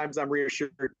lot of times I'm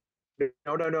reassured,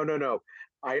 no.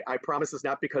 I promise it's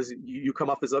not because you come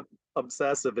off as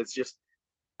obsessive. It's just,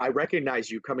 I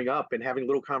recognize you coming up and having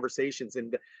little conversations.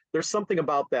 And there's something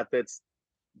about that's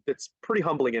pretty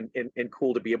humbling and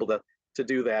cool to be able to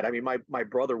do that. I mean, my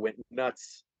brother went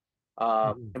nuts.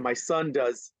 And my son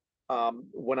does,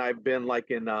 when I've been like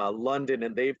in London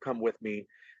and they've come with me.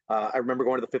 I remember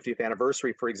going to the 50th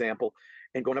anniversary, for example,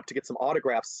 and going up to get some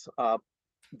autographs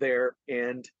there.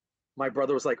 And my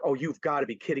brother was like, oh, you've got to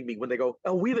be kidding me. When they go,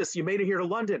 Eluides, you made it here to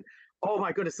London. Oh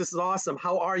my goodness, this is awesome.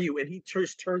 How are you? And he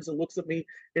just turns and looks at me.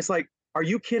 It's like, are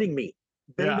you kidding me?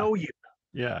 They know you.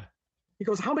 Yeah. He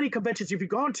goes, how many conventions have you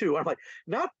gone to? I'm like,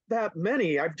 not that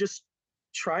many. I've just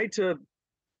tried to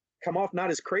come off not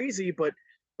as crazy, but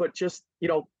just,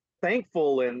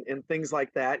 thankful and things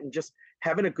like that. And just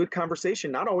having a good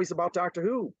conversation, not always about Doctor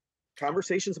Who,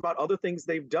 conversations about other things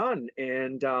they've done.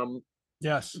 And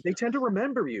they tend to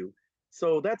remember you.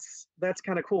 So that's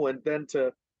kind of cool. And then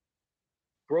to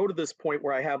grow to this point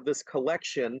where I have this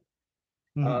collection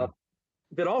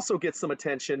that also gets some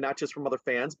attention, not just from other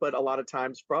fans, but a lot of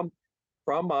times from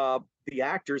the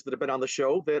actors that have been on the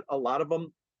show, that a lot of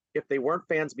them, if they weren't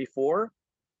fans before,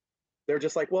 they're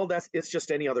just like, well, it's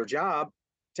just any other job,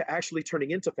 to actually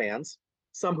turning into fans,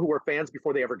 some who were fans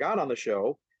before they ever got on the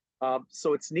show.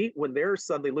 So it's neat when they're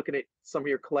suddenly looking at some of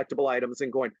your collectible items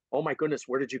and going, oh my goodness,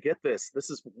 where did you get this? This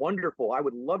is wonderful. I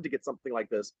would love to get something like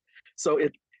this. So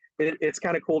it's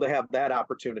kind of cool to have that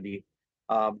opportunity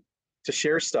to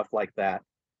share stuff like that.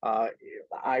 Uh,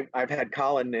 I've had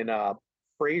Colin and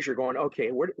Fraser going, okay,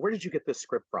 where did you get this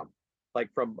script from? Like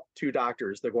from two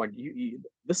doctors, they're going,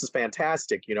 this is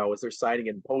fantastic, as they're signing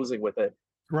and posing with it.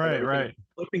 Right.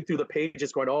 Flipping through the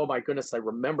pages, going, oh my goodness, I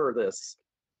remember this.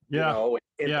 Yeah.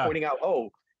 And pointing out,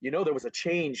 there was a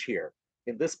change here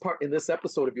in this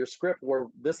episode of your script where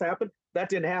this happened. That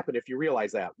didn't happen. If you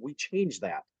realize that, we changed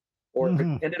that, or it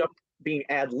ended up being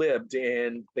ad-libbed,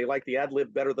 and they like the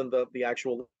ad-lib better than the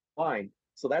actual line.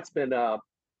 So that's been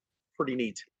pretty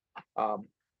neat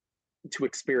to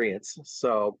experience.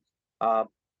 So,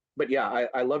 but yeah,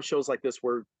 I love shows like this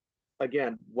where,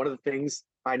 again, one of the things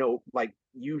I know, like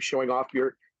you showing off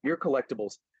your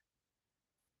collectibles.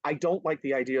 I don't like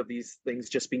the idea of these things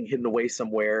just being hidden away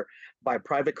somewhere by a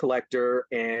private collector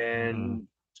and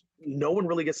no one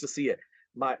really gets to see it.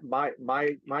 My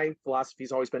philosophy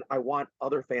has always been, I want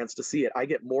other fans to see it. I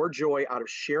get more joy out of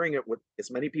sharing it with as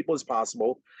many people as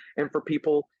possible, and for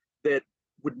people that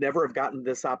would never have gotten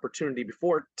this opportunity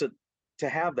before to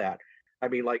have that. I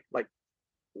mean, like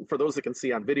for those that can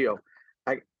see on video,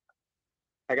 I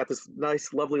got this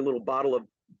nice, lovely little bottle of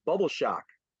Bubble Shock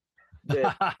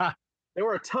that there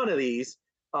were a ton of these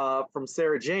from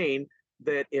Sarah Jane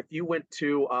that if you went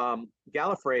to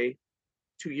Gallifrey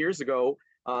 2 years ago,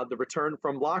 the return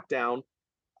from lockdown,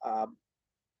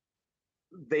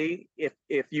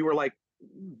 if you were like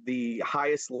the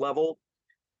highest level,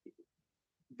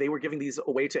 they were giving these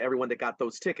away to everyone that got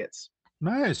those tickets.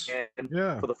 Nice. And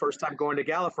for the first time going to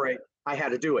Gallifrey, I had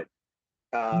to do it.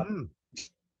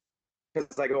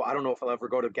 Because I don't know if I'll ever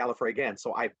go to Gallifrey again.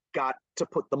 So I've got to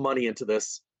put the money into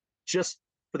this just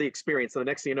for the experience. And the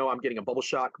next thing you know, I'm getting a Bubble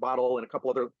Shock bottle and a couple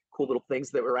other cool little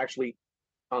things that were actually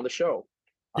on the show.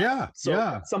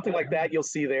 Something like that you'll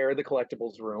see there in the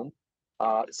collectibles room.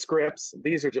 Scripts.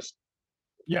 These are just,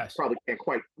 probably can't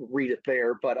quite read it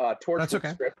there, but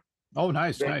Torchwood script. Oh,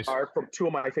 nice. Are from two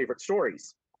of my favorite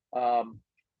stories.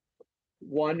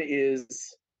 One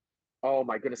is, oh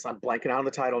my goodness, I'm blanking out on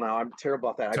the title now. I'm terrible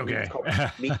about that. It's okay. It's called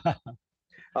Meat.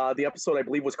 The episode I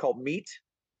believe was called Meat.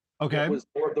 Okay. It was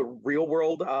more of the real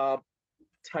world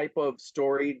type of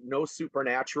story, no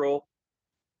supernatural.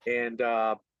 And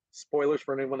spoilers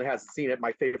for anyone that hasn't seen it,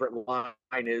 my favorite line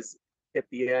is at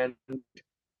the end,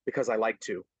 because I like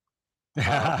to. Which,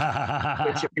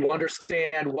 if you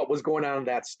understand what was going on in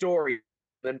that story,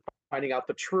 then finding out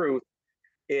the truth,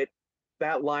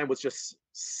 that line was just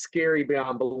scary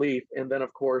beyond belief. And then,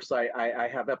 of course, I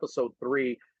have episode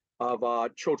 3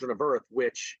 of Children of Earth,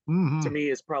 which to me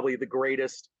is probably the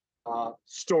greatest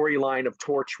storyline of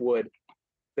Torchwood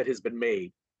that has been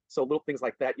made. So little things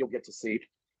like that you'll get to see.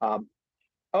 I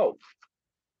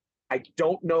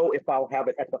don't know if I'll have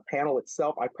it at the panel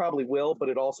itself. I probably will, but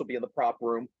it'll also be in the prop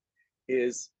room.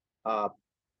 I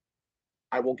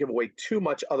won't give away too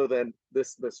much other than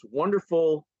this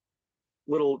wonderful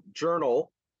little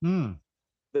journal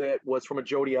that was from a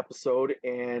Jodie episode,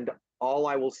 and all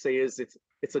I will say is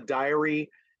it's a diary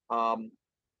that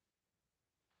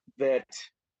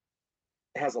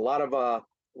has a lot of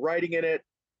writing in it,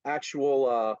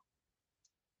 actual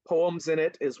poems in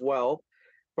it as well,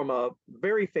 from a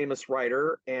very famous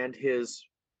writer and his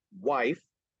wife,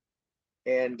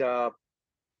 and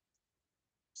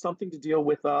something to deal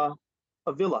with a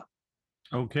villa.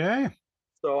 Okay.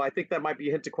 So I think that might be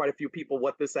a hint to quite a few people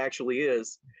what this actually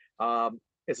is.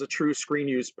 It's a true screen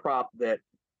use prop that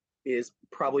is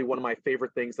probably one of my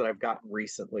favorite things that I've gotten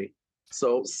recently.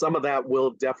 So some of that will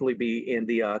definitely be in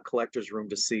the collector's room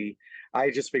to see. I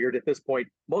just figured at this point,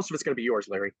 most of it's going to be yours,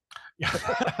 Larry.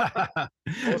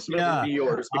 Most of it will be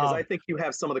yours, because I think you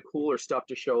have some of the cooler stuff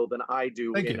to show than I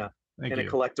do in a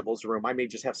collectibles room. I may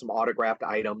just have some autographed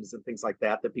items and things like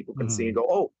that people can see and go,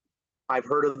 oh, I've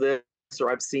heard of this, or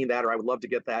I've seen that, or I would love to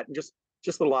get that, and just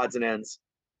little odds and ends,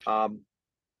 and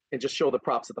just show the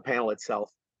props at the panel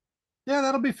itself. Yeah,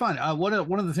 that'll be fun. One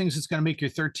of the things that's going to make your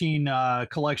 13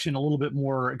 collection a little bit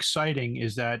more exciting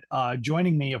is that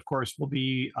joining me, of course, will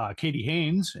be Katie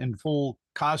Haynes in full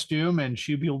costume, and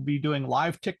she will be doing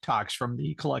live TikToks from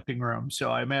the collecting room.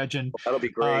 So I imagine that'll be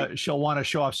great. She'll want to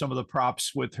show off some of the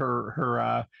props with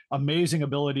her amazing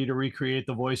ability to recreate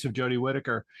the voice of Jodie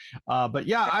Whittaker. But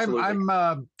yeah,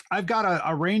 I've got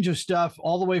a range of stuff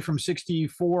all the way from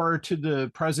 64 to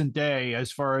the present day.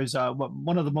 As far as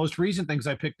one of the most recent things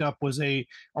I picked up was a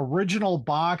original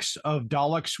box of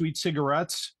Dalek sweet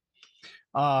cigarettes.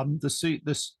 It's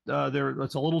a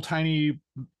little tiny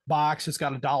box. It's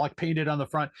got a Dalek painted on the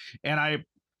front, and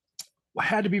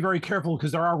had to be very careful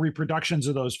because there are reproductions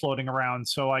of those floating around.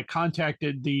 So I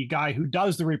contacted the guy who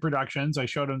does the reproductions. I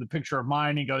showed him the picture of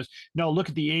mine. He goes, "No, look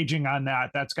at the aging on that.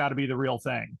 That's got to be the real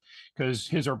thing," because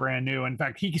his are brand new. In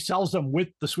fact, he sells them with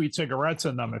the sweet cigarettes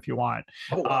in them if you want.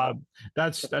 Oh, wow.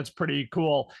 That's pretty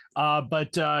cool.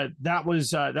 But that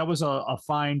was a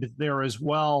find there as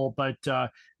well. But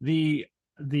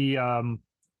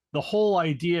the whole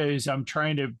idea is I'm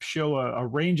trying to show a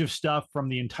range of stuff from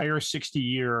the entire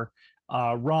 60-year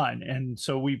run. And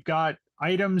so we've got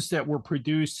items that were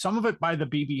produced, some of it by the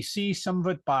BBC, some of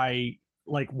it by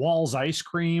like Wall's Ice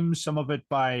Cream, some of it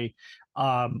by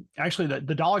actually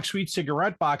the Dalek Sweet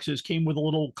cigarette boxes came with a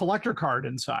little collector card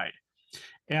inside.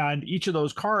 And each of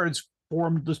those cards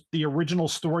formed the original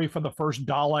story for the first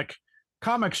Dalek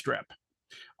comic strip.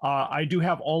 I do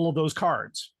have all of those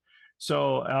cards.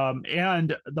 So,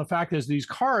 and the fact is these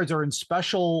cards are in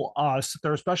special,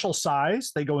 they're a special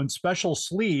size. They go in special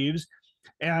sleeves.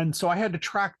 And so I had to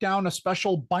track down a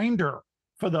special binder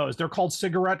for those. They're called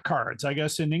cigarette cards. I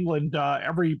guess in England,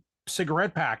 every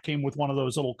cigarette pack came with one of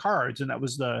those little cards, and that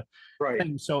was the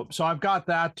thing. So I've got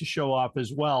that to show off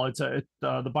as well.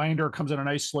 The binder comes in a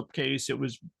nice slipcase. It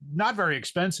was not very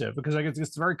expensive because I guess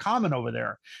it's very common over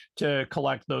there to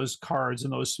collect those cards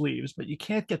and those sleeves, but you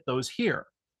can't get those here.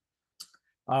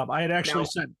 I had actually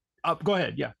sent up. Go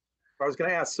ahead. Yeah. I was going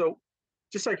to ask. So,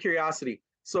 just out of curiosity,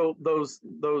 so those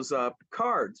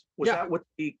cards, was that with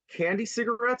the candy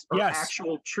cigarettes or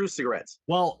actual true cigarettes?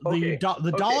 Well, the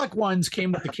Dalek ones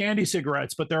came with the candy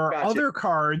cigarettes, but there are other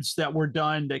cards that were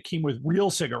done that came with real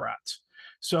cigarettes.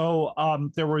 So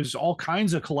there was all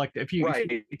kinds of if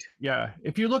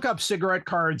you look up cigarette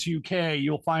cards UK,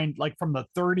 you'll find like from the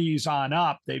 30s on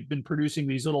up, they've been producing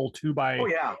these little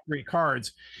 2x3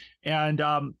 cards, and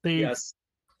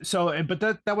but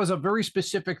that was a very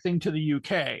specific thing to the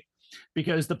UK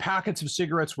because the packets of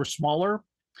cigarettes were smaller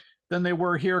than they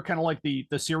were here, kind of like the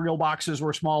cereal boxes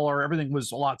were smaller. Everything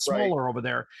was a lot smaller over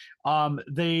there.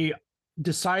 They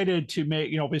decided to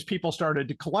make, as people started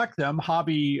to collect them,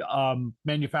 hobby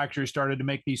manufacturers started to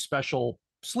make these special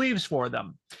sleeves for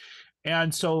them.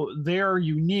 And so they're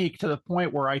unique to the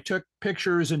point where I took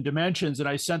pictures and dimensions and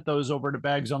I sent those over to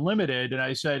Bags Unlimited. And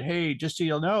I said, hey, just so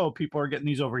you'll know, people are getting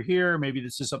these over here. Maybe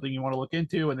this is something you want to look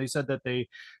into. And they said that they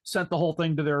sent the whole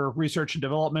thing to their research and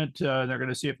development. They're going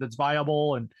to see if that's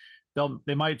viable. And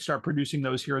they might start producing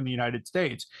those here in the United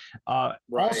States.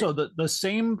 Also,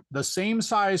 the same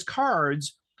size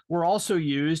cards were also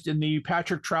used in the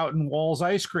Patrick Troughton Wall's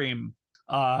Ice Cream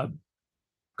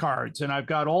cards, and I've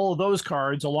got all of those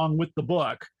cards along with the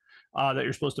book that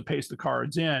you're supposed to paste the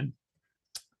cards in.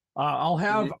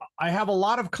 I have a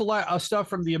lot of stuff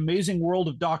from the Amazing World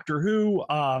of Doctor Who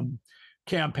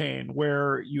campaign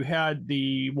where you had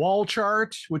the wall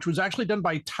chart, which was actually done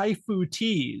by Taifu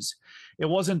Tees. It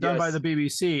wasn't done by the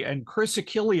BBC, and Chris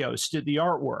Achilleos did the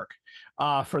artwork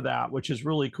for that, which is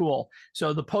really cool.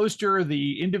 So the poster,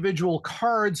 the individual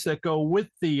cards that go with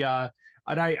the,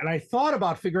 and I thought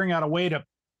about figuring out a way to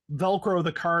Velcro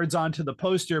the cards onto the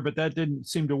poster, but that didn't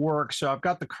seem to work. So I've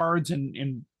got the cards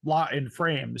in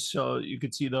frames, so you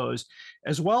could see those,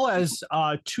 as well as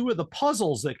two of the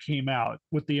puzzles that came out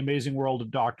with the Amazing World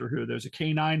of Doctor Who. There's a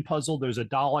K9 puzzle, there's a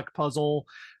Dalek puzzle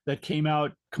that came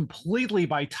out completely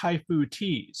by Taifu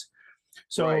Tees.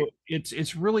 So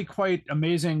it's really quite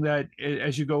amazing that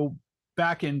as you go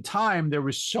back in time, there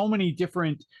was so many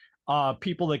different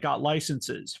people that got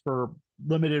licenses for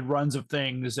limited runs of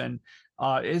things, and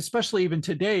especially even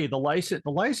today, the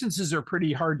licenses are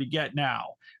pretty hard to get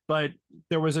now. But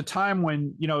there was a time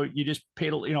when you just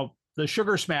paid the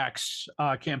Sugar Smacks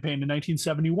campaign in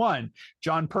 1971.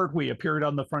 John Pertwee appeared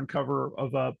on the front cover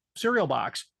of a cereal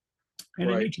box. And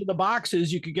in each of the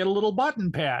boxes, you could get a little button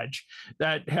badge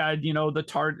that had,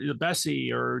 the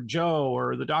Bessie or Joe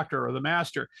or the Doctor or the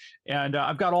Master. And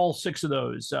I've got all 6 of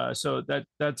those. So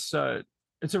that's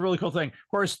it's a really cool thing. Of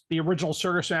course, the original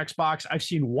Sugar Smacks box, I've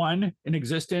seen one in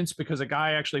existence because a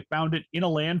guy actually found it in a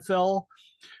landfill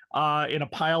in a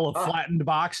pile of flattened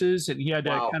boxes. And he had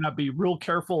to kind of be real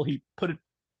careful. He put it,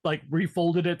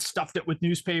 refolded it, stuffed it with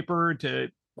newspaper to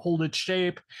hold its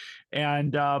shape,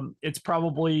 and it's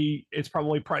probably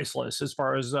priceless as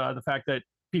far as the fact that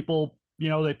people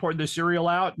they poured the cereal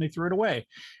out and they threw it away.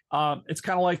 It's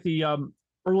kind of like the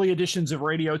early editions of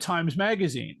Radio Times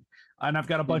magazine, and I've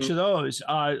got a bunch of those.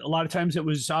 A lot of times it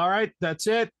was all right, that's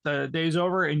it, the day's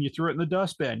over, and you threw it in the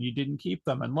dustbin. You didn't keep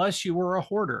them unless you were a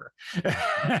hoarder.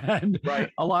 And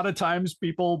a lot of times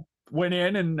people went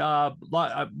in and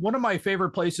one of my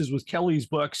favorite places was Kelly's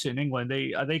Books in England.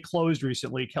 They closed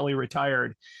recently. Kelly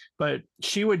retired, but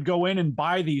she would go in and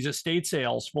buy these estate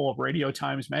sales full of Radio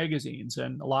Times magazines,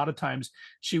 and a lot of times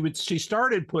she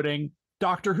started putting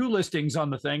Doctor Who listings on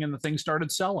the thing, and the thing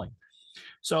started selling.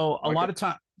 So a lot of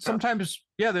time, sometimes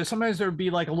there'd be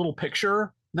like a little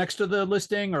picture next to the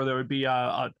listing, or there would be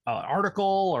a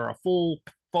article or a full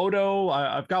photo.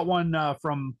 I've got one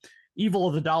from Evil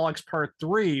of the Daleks Part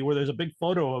 3, where there's a big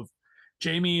photo of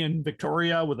Jamie and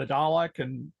Victoria with a Dalek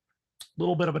and a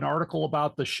little bit of an article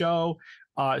about the show.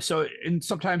 And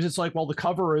sometimes it's like, well, the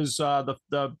cover is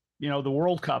the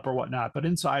World Cup or whatnot, but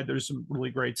inside there's some really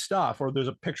great stuff. Or there's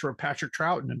a picture of Patrick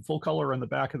Troughton in full color in the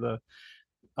back of the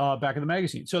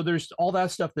magazine. So there's all that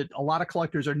stuff that a lot of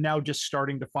collectors are now just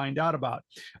starting to find out about.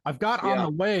 I've got on the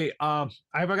way. I've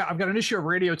got an issue of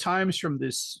Radio Times from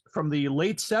the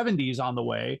late 70s on the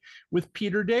way, with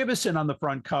Peter Davison on the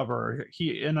front cover.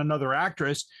 He and another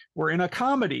actress were in a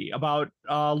comedy about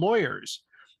lawyers,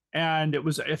 and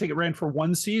I think it ran for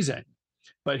one season.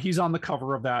 But he's on the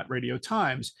cover of that Radio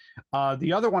Times.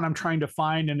 The other one I'm trying to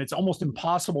find, and it's almost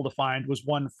impossible to find, was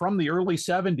one from the early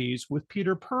 70s with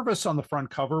Peter Purvis on the front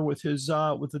cover with his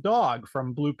with the dog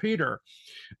from Blue Peter.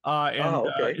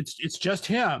 It's just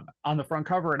him on the front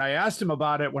cover. And I asked him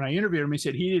about it when I interviewed him. He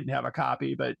said he didn't have a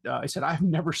copy, but I said,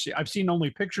 I've seen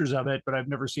only pictures of it, but I've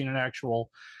never seen an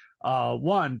actual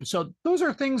one. So those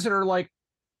are things that are like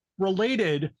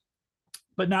related,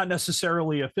 but not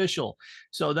necessarily official.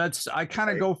 So I kind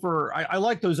of go for, I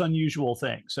like those unusual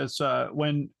things. That's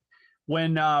when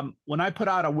I put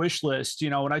out a wish list,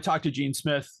 when I talk to Gene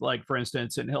Smith, like for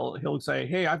instance, and he'll say,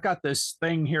 hey, I've got this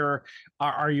thing here.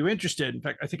 Are you interested? In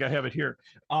fact, I think I have it here.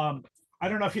 I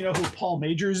don't know if you know who Paul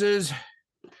Majors is,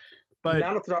 but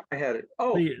not off the top of my head.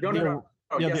 Oh, no.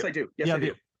 Oh, yes, I do. Yes, I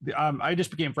do. I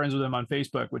just became friends with him on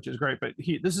Facebook, which is great. But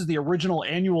this is the original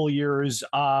Annual Years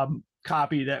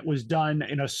copy that was done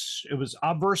it was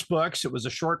Obverse Books. It was a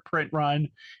short print run,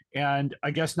 and I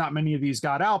guess not many of these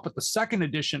got out, but the second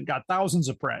edition got thousands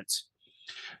of prints.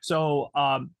 So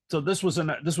this was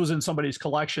in somebody's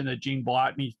collection that Gene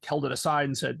bought, and he held it aside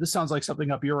and said, "This sounds like something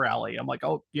up your alley." I'm like,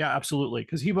 "Oh yeah, absolutely,"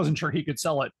 because he wasn't sure he could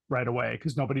sell it right away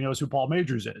because nobody knows who Paul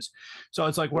Majors is. So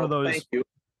it's like one of those. Thank you.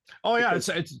 Oh yeah,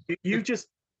 you just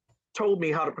told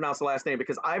me how to pronounce the last name,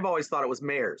 because I've always thought it was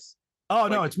Mayers. Oh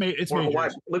no, it's Majors.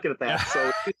 Looking at that,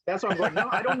 so that's why I'm like, no,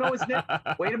 I don't know his name.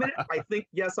 Wait a minute, I think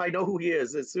yes, I know who he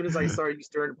is. As soon as I started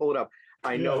to pull it up,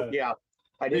 I know. Yeah,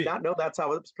 I did not know that's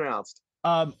how it's pronounced.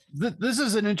 This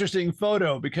is an interesting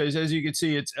photo because, as you can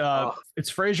see, it's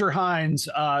Fraser Hines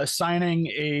signing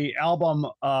a album,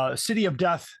 City of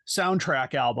Death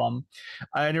soundtrack album,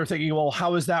 and you're thinking, well,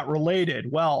 how is that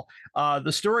related? Well,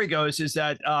 the story goes is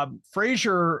that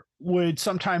Fraser would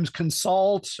sometimes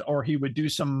consult, or he would do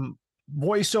some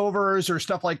voiceovers or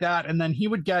stuff like that, and then he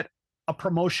would get a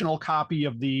promotional copy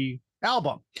of the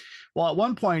album. Well, at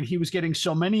one point he was getting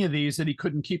so many of these that he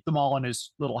couldn't keep them all in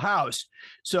his little house.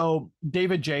 So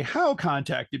David J. Howe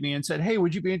contacted me and said, "Hey,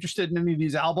 would you be interested in any of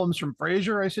these albums from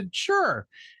Fraser?" I said, "Sure."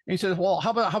 And he said, "Well,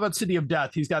 how about City of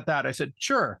Death? He's got that." I said,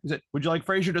 "Sure." He said, "Would you like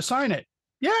Fraser to sign it?"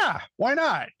 "Yeah, why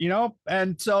not?"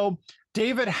 And so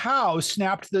David Howe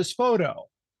snapped this photo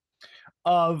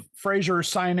of Fraser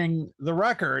signing the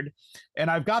record,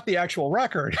 and I've got the actual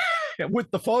record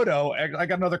with the photo. I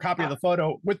got another copy of the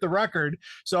photo with the record,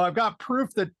 so I've got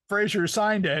proof that Fraser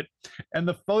signed it. And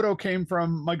the photo came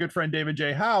from my good friend David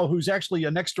J. Howe, who's actually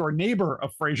a next door neighbor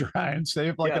of Fraser Hines. They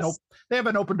have like they have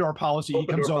an open door policy. He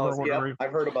comes over whenever. Yeah,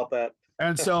 I've heard about that.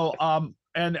 And so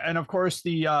and of course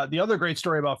the other great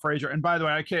story about Fraser. And by the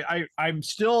way, I'm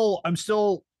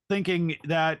still thinking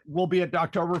that we'll be at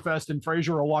Doctoberfest and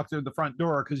Fraser will walk through the front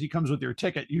door because he comes with your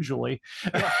ticket usually.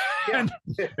 And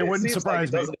it wouldn't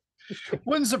surprise me.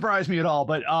 Wouldn't surprise me at all.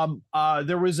 But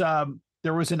there was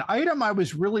an item I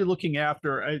was really looking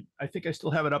after. I think I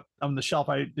still have it up on the shelf.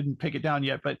 I didn't pick it down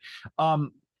yet, but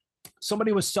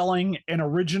somebody was selling an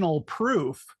original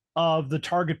proof of the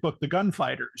Target book, The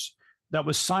Gunfighters, that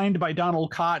was signed by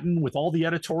Donald Cotton with all the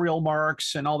editorial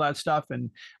marks and all that stuff. And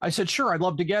I said, "Sure, I'd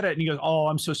love to get it." And he goes, "Oh,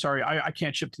 I'm so sorry. I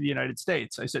can't ship to the United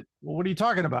States." I said, "Well, what are you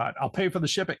talking about? I'll pay for the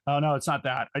shipping." "Oh, no, it's not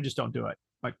that. I just don't do it."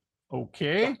 I'm like,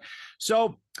 okay.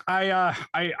 So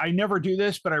I never do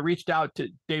this, but I reached out to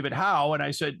David Howe and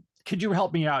I said, "Could you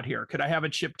help me out here? Could I have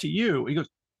it shipped to you?" He goes,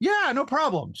 "Yeah, no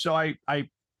problem." So I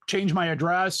changed my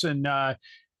address and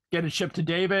get it shipped to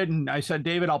David. And I said,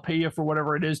 "David, I'll pay you for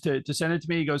whatever it is to send it to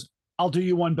me." He goes, "I'll do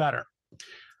you one better.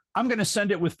 I'm going to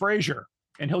send it with Fraser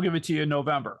and he'll give it to you in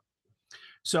November."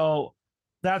 So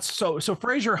that's so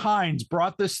Fraser Hines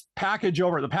brought this package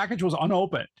over. The package was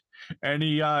unopened. and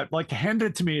he like handed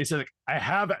it to me. He said, "I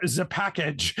have the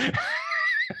package,"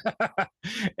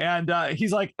 and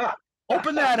he's like,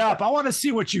 "Open that up. I want to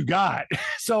see what you got."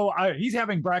 So he's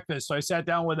having breakfast. So I sat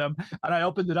down with him and I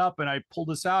opened it up and I pulled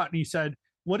this out and he said,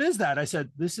 "What is that?" I said,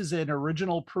 "This is an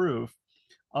original proof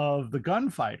of the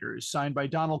Gunfighters signed by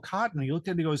Donald Cotton." He looked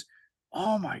at it and he goes,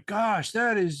 "Oh my gosh,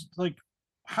 that is like,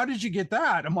 how did you get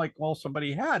that?" I'm like, "Well,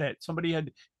 somebody had it. Somebody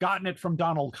had gotten it from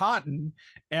Donald Cotton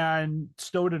and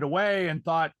stowed it away and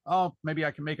thought, oh, maybe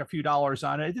I can make a few dollars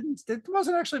on it." It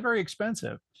wasn't actually very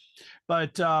expensive,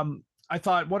 but I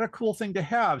thought, what a cool thing to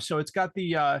have. So it's got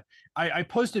the, I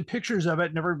posted pictures of it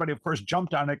and everybody, of course,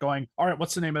 jumped on it going, "All right,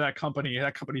 what's the name of that company?"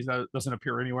 That company doesn't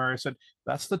appear anywhere. I said,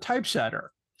 "That's the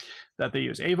typesetter that they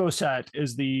use." AvoSet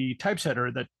is the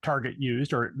typesetter that Target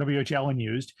used or W.H. Allen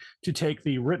used to take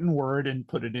the written word and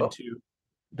put it into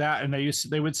that. And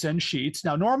they would send sheets.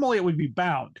 Now, normally it would be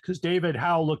bound because David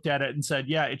Howe looked at it and said,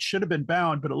 "Yeah, it should have been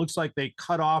bound, but it looks like they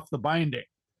cut off the binding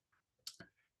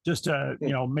just to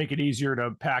make it easier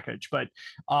to package." But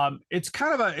it's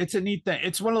kind of it's a neat thing.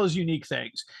 It's one of those unique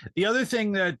things. The other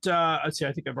thing that let's see,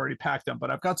 I think I've already packed them, but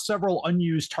I've got several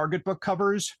unused Target book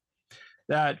covers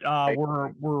that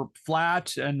were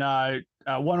flat, and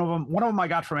one of them I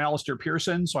got from Alistair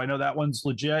Pearson, so I know that one's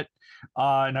legit.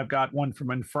 And I've got one from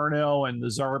Inferno and the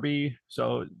Zarbi,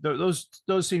 so those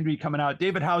seem to be coming out.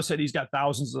 David Howe said he's got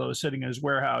thousands of those sitting in his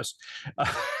warehouse,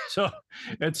 so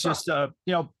it's just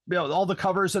all the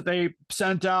covers that they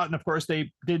sent out, and of course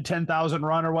they did 10,000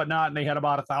 run or whatnot, and they had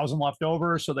about 1,000 left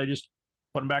over, so they just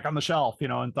put them back on the shelf,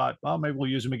 and thought, well, maybe we'll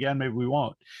use them again, maybe we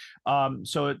won't.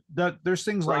 So there's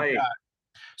things like that.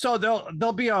 So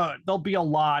there'll be a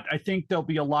lot. I think there'll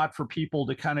be a lot for people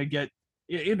to kind of get.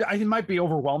 It might be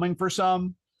overwhelming for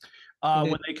some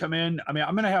when they come in. I mean,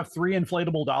 I'm going to have 3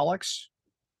 inflatable Daleks,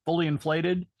 fully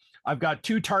inflated. I've got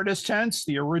 2 TARDIS tents,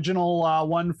 the original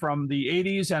one from the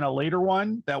 80s and a later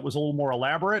one that was a little more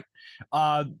elaborate.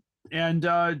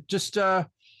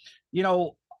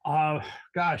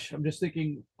 Gosh, I'm just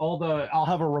thinking I'll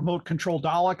have a remote control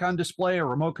Dalek on display, a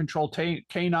remote control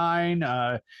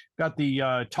K9, got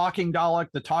the talking Dalek,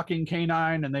 the talking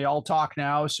K9, and they all talk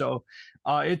now. So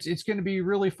it's going to be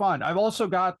really fun. I've also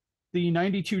got the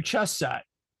 92 chess set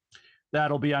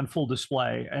that'll be on full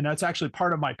display, and that's actually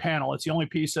part of my panel. It's the only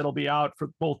piece that'll be out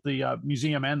for both the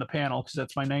museum and the panel because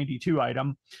that's my 92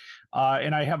 item.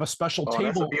 And I have a special table.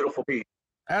 That's a beautiful piece.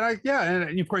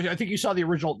 And of course, I think you saw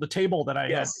the table that I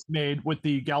had made with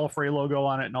the Gallifrey logo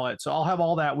on it and all that. So I'll have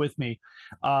all that with me.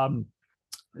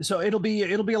 So it'll be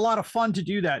a lot of fun to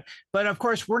do that. But of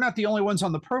course, we're not the only ones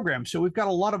on the program. So we've got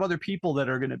a lot of other people that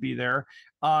are going to be there.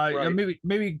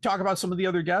 Maybe talk about some of the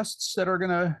other guests that are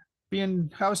going to be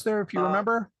in house there, if you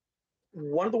remember.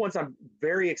 One of the ones I'm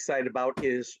very excited about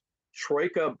is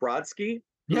Troika Brodsky.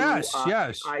 Yes.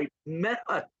 I met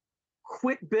a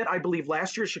quick bit, I believe,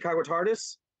 last year, Chicago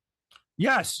TARDIS.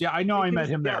 Yes, I know. I met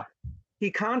him there. He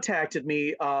contacted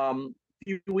me a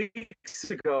few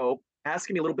weeks ago,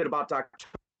 asking me a little bit about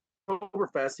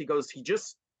Doctoberfest. He goes, he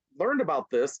just learned about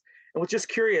this and was just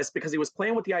curious because he was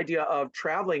playing with the idea of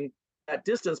traveling that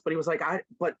distance, but he was like,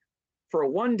 but for a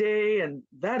one day, and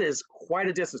that is quite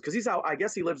a distance because he's out. I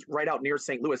guess he lives right out near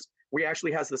St. Louis, where he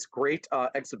actually has this great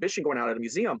exhibition going on at a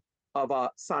museum of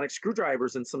sonic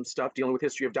screwdrivers and some stuff dealing with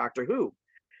history of Doctor Who.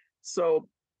 So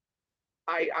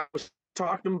I was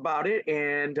talking to him about it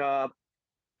and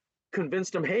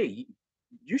convinced him, hey,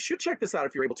 you should check this out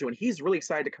if you're able to. And he's really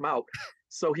excited to come out.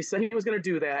 So he said he was going to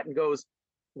do that and goes,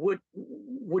 would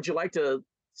you like to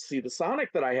see the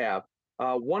Sonic that I have?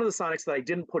 One of the Sonics that I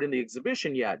didn't put in the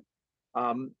exhibition yet.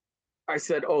 I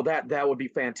said, oh, that would be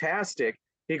fantastic.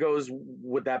 He goes,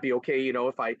 would that be okay?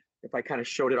 If I kind of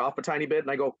showed it off a tiny bit?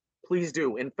 And I go, please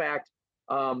do. In fact,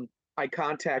 I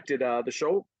contacted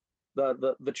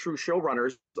the true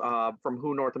showrunners from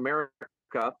Who North America,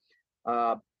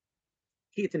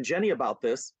 Keith and Jenny, about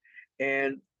this,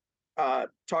 and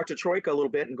talked to Troika a little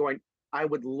bit and going, I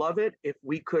would love it if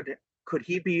we could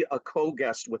he be a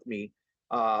co-guest with me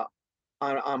on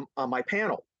my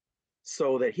panel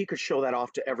so that he could show that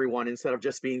off to everyone instead of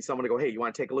just being someone to go, hey, you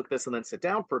want to take a look at this and then sit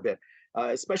down for a bit,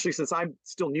 especially since I'm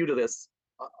still new to this.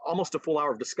 Almost a full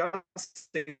hour of discussing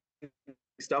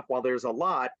stuff while there's a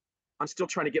lot. I'm still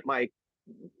trying to get my,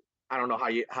 I don't know how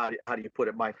do you put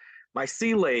it, my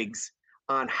sea legs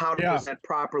on how to present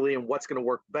properly and what's going to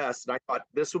work best. And I thought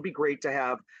this would be great to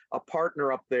have a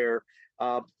partner up there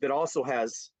that also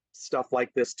has stuff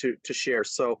like this to share.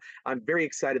 So I'm very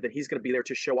excited that he's going to be there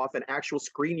to show off an actual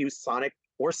screen use Sonic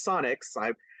or Sonics.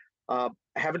 I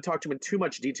haven't talked to him in too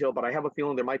much detail, but I have a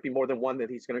feeling there might be more than one that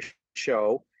he's going to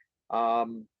show.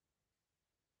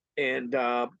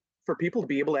 for people to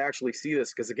be able to actually see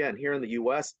this, because again, here in the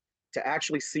US, to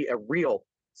actually see a real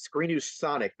screen use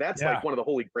Sonic, that's Yeah. like one of the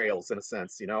holy grails in a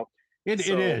sense, you know. It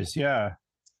So is, yeah.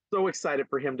 so excited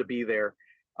for him to be there.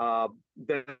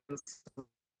 Then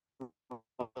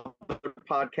other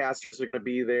podcasters are going to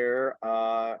be there.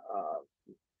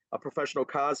 A professional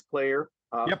cosplayer.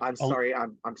 Yep. I'm sorry,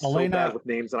 I'm so Elena- bad with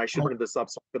names, and I should bring this up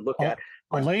so I could look at.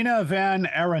 Elena Van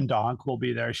Arendonk will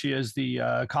be there. She is the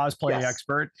cosplay Yes.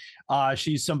 expert.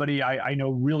 She's somebody I know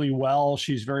really well.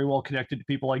 She's very well connected to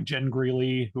people like Jen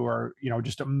Greeley, who are, you know,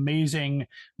 just amazing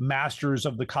masters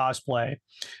of the cosplay.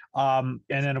 And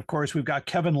then, of course, we've got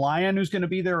Kevin Lyon, who's going to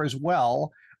be there as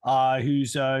well,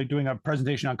 who's doing a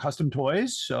presentation on custom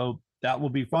toys. So that will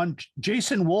be fun.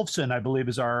 Jason Wolfson, I believe,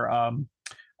 is our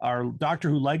Doctor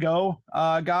Who Lego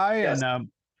guy. Yes. And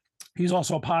he's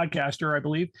also a podcaster, I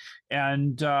believe,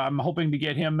 and I'm hoping to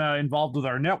get him involved with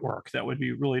our network. That would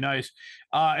be really nice.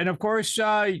 And of course,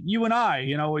 you and I,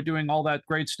 you know, we're doing all that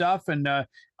great stuff. And the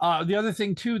other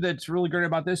thing too that's really great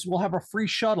about this, we'll have a free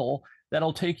shuttle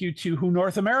that'll take you to Who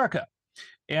North America.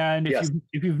 And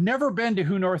if you've never been to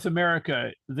Who North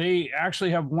America, they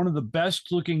actually have one of the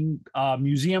best looking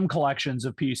museum collections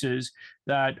of pieces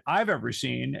that I've ever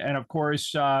seen. And of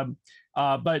course,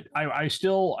 but I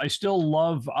still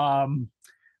love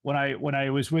when I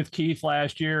was with Keith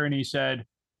last year and he said,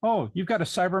 "Oh, you've got a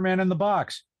Cyberman in the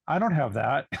box. I don't have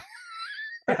that."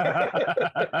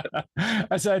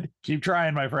 I said, "Keep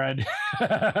trying, my friend."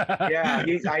 Yeah,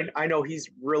 I know he's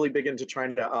really big into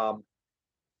trying to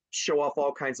show off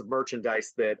all kinds of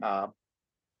merchandise that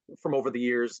from over the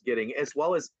years getting, as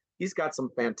well as he's got some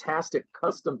fantastic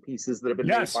custom pieces that have been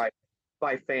Yes. made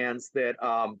by fans that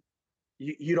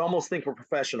you'd almost think were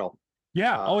professional.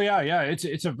 Yeah. Oh, yeah.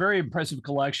 It's a very impressive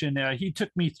collection. He took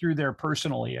me through there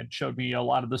personally and showed me a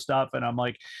lot of the stuff, and I'm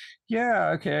like, yeah,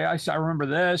 okay, I remember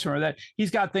this or that.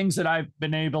 He's got things that I've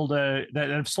been able to that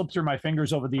have slipped through my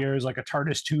fingers over the years, like a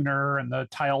TARDIS tuner and the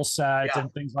tile set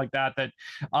and things like that.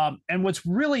 And what's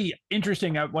really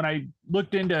interesting, when I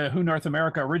looked into Who North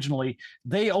America originally,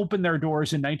 they opened their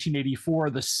doors in 1984,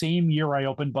 the same year I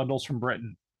opened Bundles from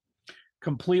Britain.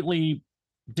 Completely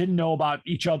didn't know about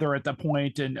each other at that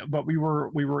point, but we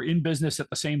were in business at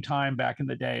the same time back in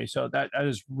the day, so that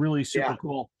is really super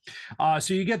cool.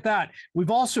 So you get that.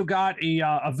 We've also got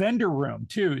a vendor room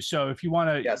too, so if you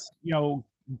want to you know,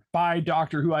 buy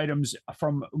Doctor Who items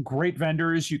from great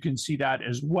vendors, you can see that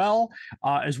as well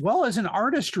as an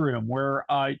artist room where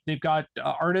they've got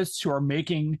artists who are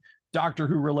making Doctor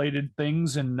Who related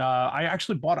things. And I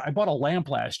bought a lamp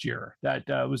last year that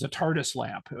was a TARDIS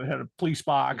lamp. It had a police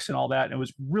box and all that, and it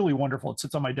was really wonderful. It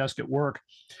sits on my desk at work.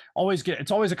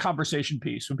 It's always a conversation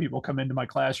piece when people come into my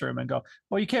classroom and go,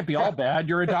 "Well, you can't be all bad.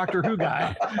 You're a Doctor Who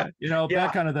guy," you know,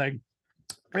 that kind of thing.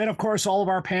 And of course, all of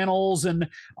our panels and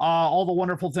all the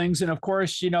wonderful things. And of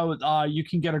course, you know, you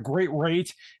can get a great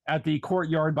rate at the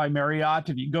Courtyard by Marriott.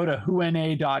 If you go to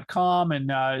whona.com and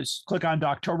click on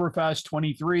Doctoberfest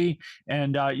 23,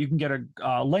 and you can get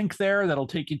a link there that'll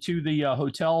take you to the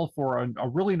hotel for a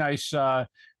really nice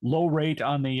low rate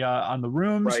on the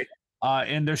rooms. Right.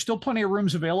 And there's still plenty of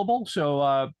rooms available.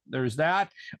 So there's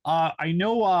that. I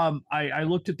know I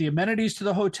looked at the amenities to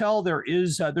the hotel.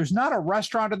 There's not a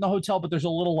restaurant in the hotel, but there's a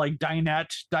little like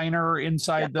diner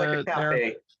inside like a cafe.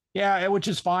 there. Yeah, which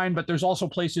is fine. But there's also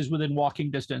places within walking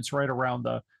distance right around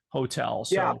the hotel.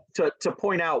 So. Yeah, to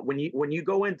point out, when you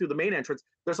go in through the main entrance,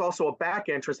 there's also a back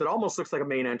entrance that almost looks like a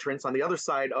main entrance on the other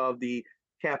side of the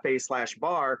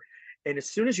cafe/bar. And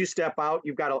as soon as you step out,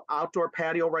 you've got an outdoor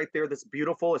patio right there that's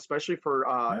beautiful, especially for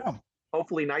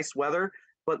hopefully nice weather.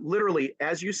 But literally,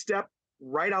 as you step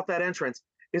right out that entrance,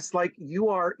 it's like you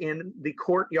are in the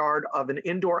courtyard of an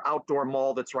indoor-outdoor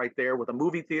mall that's right there with a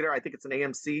movie theater. I think it's an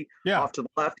AMC off to the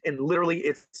left. And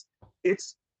literally,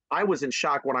 I was in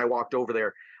shock when I walked over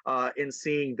there and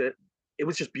seeing that. It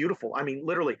was just beautiful. I mean,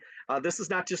 literally, this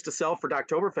is not just a sell for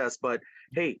Doctoberfest, but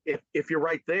hey, if you're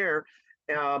right there,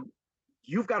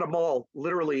 you've got a mall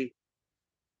literally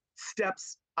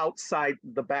steps outside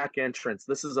the back entrance.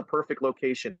 This is a perfect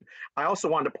location. I also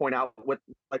wanted to point out what,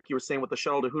 like you were saying with the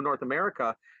shuttle to Who North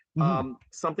America,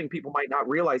 something people might not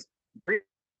realize, very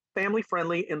family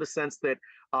friendly in the sense that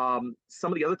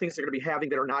some of the other things they're going to be having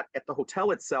that are not at the hotel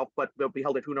itself, but they'll be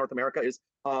held at Who North America is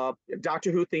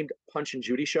Doctor Who themed Punch and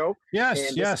Judy show. Yes,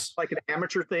 and yes. This is like an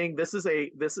amateur thing. This is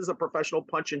a professional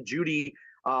Punch and Judy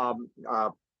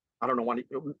I don't know,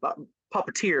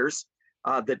 puppeteers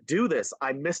that do this.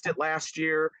 I missed it last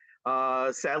year.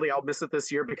 Sadly, I'll miss it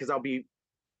this year because I'll be,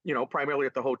 primarily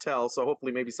at the hotel. So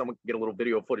hopefully maybe someone can get a little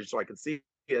video footage so I can see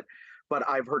it. but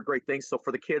I've heard great things. So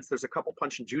for the kids, there's a couple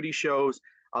Punch and Judy shows.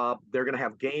 They're going to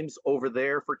have games over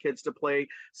there for kids to play.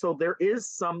 So there is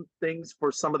some things for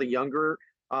some of the younger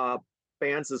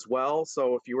fans as well.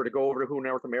 So if you were to go over to Who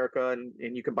North America and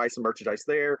you can buy some merchandise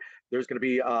there, there's going to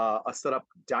be a set up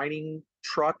dining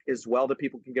truck as well that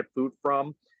people can get food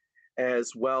from,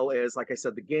 as well as, like I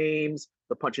said, the games,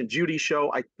 the Punch and Judy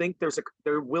show. I think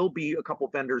there will be a couple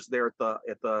vendors there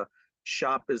at the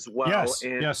shop as well. Yes,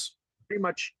 and yes. pretty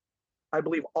much, I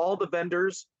believe all the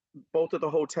vendors, both at the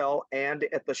hotel and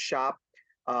at the shop,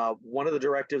 one of the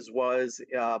directives was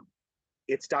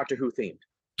it's Doctor Who themed.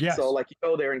 Yes. So like you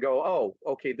go there and go, oh,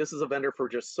 okay, this is a vendor for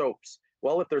just soaps.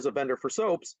 Well, if there's a vendor for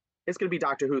soaps, it's going to be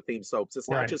Doctor Who themed soaps. It's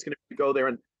not Right. just going to go there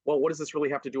and, well, what does this really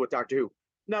have to do with Doctor Who?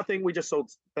 Nothing. We just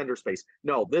sold vendor space.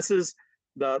 No, this is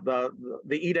the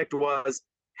edict was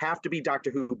have to be Doctor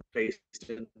Who based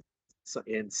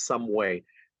in some way.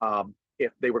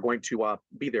 If they were going to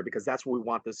be there, because that's what we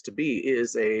want this to be,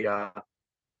 is a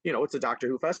it's a Doctor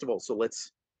Who festival. So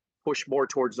let's push more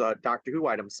towards Doctor Who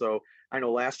items. So I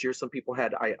know last year some people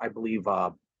had, I believe,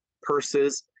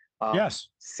 purses, Yes.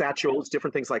 satchels,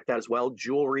 different things like that as well,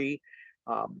 jewelry.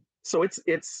 So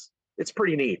it's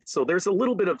pretty neat. So there's a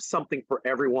little bit of something for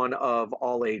everyone of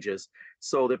all ages,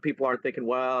 so that people aren't thinking,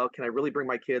 well, can I really bring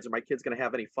my kids? Are my kids going to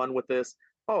have any fun with this?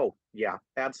 Oh yeah,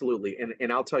 absolutely.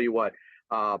 And I'll tell you what,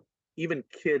 even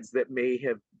kids that may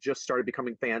have just started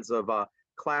becoming fans of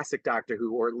classic Doctor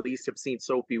Who, or at least have seen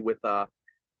Sophie with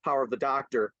Power of the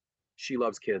Doctor, she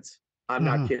loves kids. I'm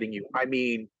not kidding you. I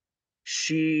mean,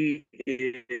 she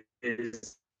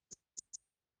is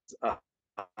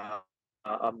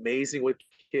amazing with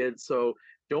kids. So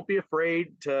don't be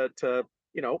afraid to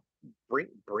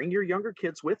bring your younger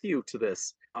kids with you to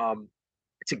this,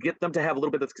 to get them to have a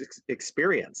little bit of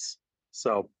experience.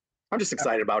 So I'm just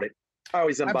excited about it. I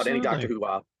always am about any Doctor Who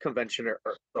convention or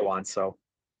so on. So.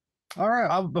 All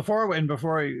right. Before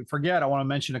I forget, I want to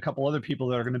mention a couple other people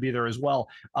that are going to be there as well.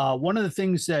 One of the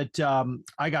things that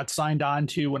I got signed on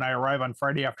to when I arrive on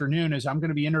Friday afternoon is I'm going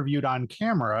to be interviewed on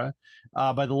camera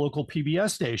by the local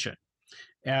PBS station,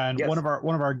 and Yes. one of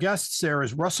our guests there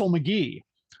is Russell McGee,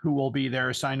 who will be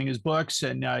there signing his books.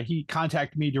 And he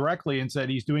contacted me directly and said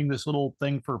he's doing this little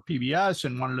thing for PBS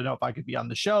and wanted to know if I could be on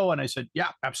the show. And I said, yeah,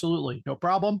 absolutely. No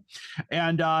problem.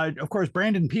 And of course,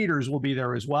 Brandon Peters will be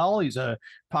there as well. He's a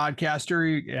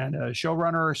podcaster and a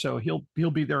showrunner, so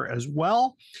he'll be there as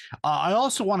well. I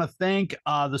also want to thank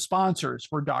the sponsors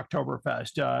for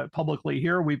Doctoberfest publicly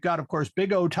here. We've got, of course,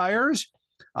 Big O Tires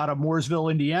out of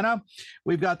Mooresville, Indiana.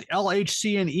 We've got the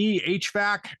LHC&E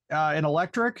HVAC and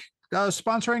electric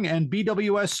sponsoring, and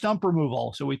BWS stump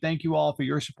removal. So we thank you all for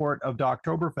your support of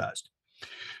Doctoberfest.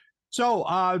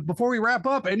 So before we wrap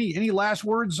up, any last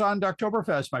words on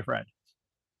Doctoberfest, my friend?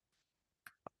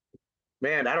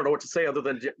 Man, I don't know what to say other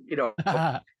than,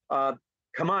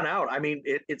 come on out. I mean,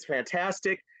 it's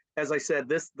fantastic. As I said,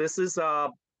 this is a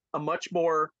much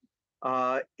more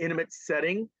intimate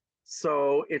setting.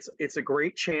 So it's a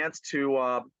great chance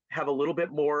to have a little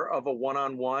bit more of a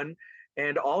one-on-one.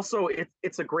 And also,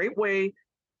 it's a great way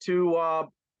to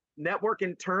network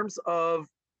in terms of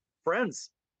friends.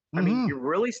 I mean, you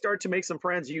really start to make some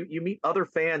friends. You meet other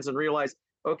fans and realize,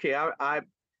 okay,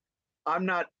 I'm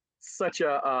not such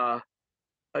a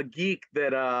geek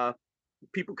that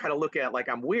people kind of look at like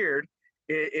I'm weird.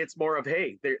 It's more of,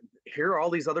 hey, here are all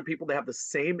these other people that have the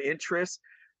same interests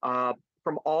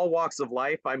from all walks of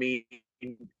life. I mean,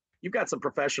 you've got some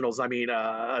professionals. I mean,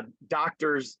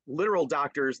 doctors, literal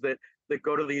doctors that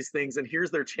go to these things, and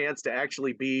here's their chance to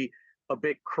actually be a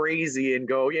bit crazy and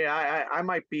go, yeah, I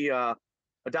might be a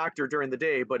doctor during the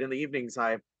day, but in the evenings,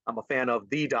 I'm a fan of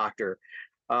the Doctor.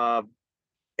 And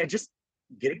just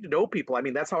getting to know people. I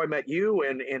mean, that's how I met you,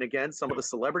 and again, some of the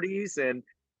celebrities and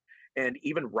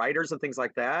even writers and things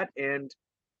like that. And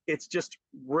it's just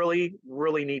really,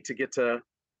 really neat to get to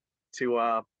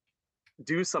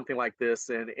do something like this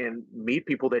and meet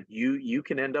people that you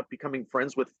can end up becoming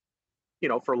friends with,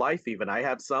 for life. Even I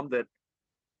have some that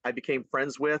I became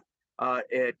friends with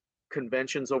at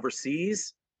conventions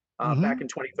overseas back in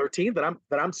 2013 that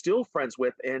I'm still friends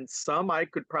with, and some I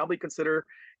could probably consider,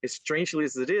 as strangely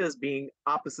as it is, being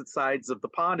opposite sides of the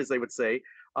pond, as they would say,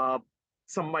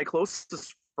 some of my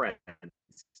closest friends.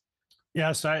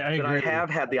 Yes, I agree. That I have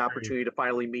had the opportunity to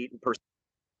finally meet in person.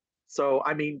 So,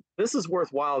 I mean, this is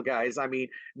worthwhile, guys. I mean,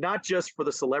 not just for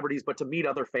the celebrities, but to meet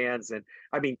other fans. And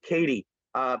I mean, Katie,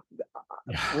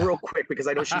 real quick, because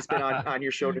I know she's been on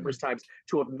your show numerous times,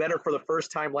 to have met her for the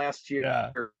first time last year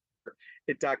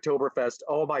at Doctoberfest.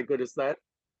 Oh my goodness, that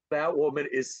woman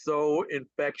is so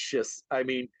infectious. I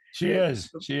mean, she is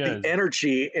the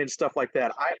energy and stuff like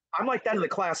that. I'm like that in the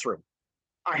classroom.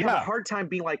 I have a hard time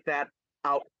being like that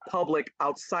out public,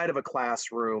 outside of a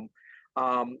classroom.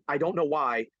 I don't know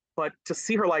why, but to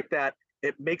see her like that,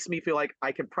 it makes me feel like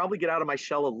I can probably get out of my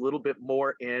shell a little bit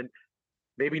more and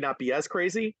maybe not be as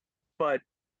crazy, but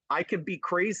I can be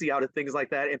crazy out of things like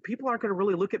that. And people aren't going to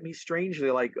really look at me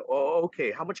strangely like, oh,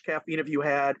 okay, how much caffeine have you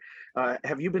had?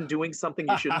 Have you been doing something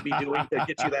you shouldn't be doing to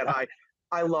get you that high?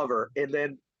 I love her. And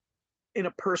then in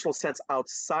a personal sense,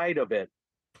 outside of it,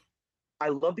 I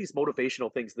love these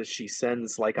motivational things that she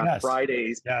sends like on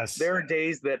Fridays. Yes. There are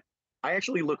days that I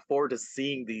actually look forward to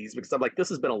seeing these because I'm like, this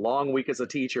has been a long week as a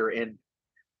teacher. And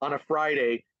on a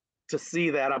Friday to see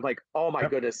that, I'm like, oh my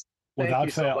goodness. Thank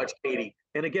you so much, Katie.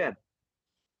 And again,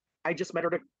 I just met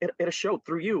her at a show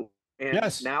through you. And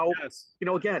now, you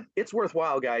know, again, it's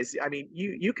worthwhile, guys. I mean,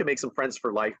 you can make some friends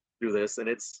for life through this, and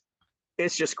it's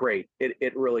just great.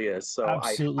 It really is. So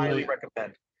Absolutely. I highly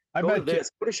recommend.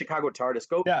 Go to Chicago TARDIS.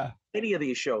 Go any of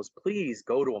these shows. Please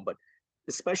go to them, but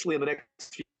especially in the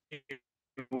next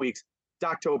few weeks,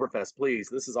 Doctoberfest, please.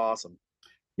 This is awesome.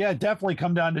 Yeah, definitely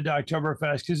come down to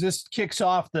Doctoberfest because this kicks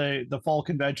off the fall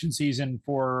convention season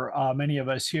for many of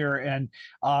us here. And,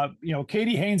 you know,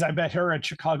 Katie Haynes, I met her at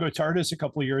Chicago TARDIS a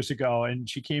couple of years ago, and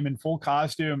she came in full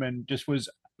costume and just was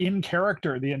in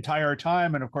character the entire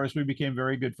time. And of course, we became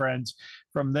very good friends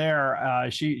from there.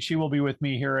 She will be with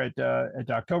me here at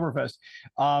Doctoberfest.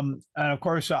 And of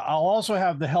course, I'll also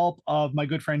have the help of my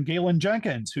good friend Galen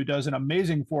Jenkins, who does an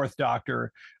amazing Fourth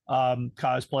Doctor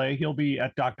cosplay. He'll be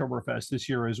at Doctoberfest this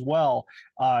year as well.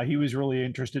 He was really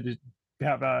interested to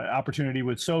have an opportunity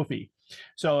with Sophie.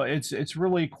 So it's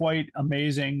really quite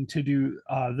amazing to do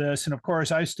this. And of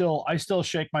course, I still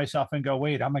shake myself and go,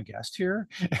 wait, I'm a guest here.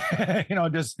 You know,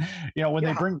 just, you know,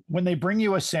 when they bring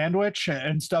you a sandwich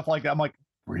and stuff like that, I'm like,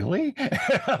 really?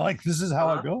 Like, this is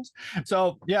how it goes.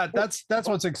 So yeah, that's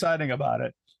what's exciting about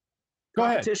it. Go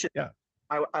ahead. Yeah.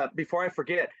 Before I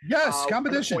forget. Yes,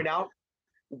 competition. Point out,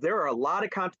 there are a lot of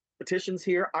competitions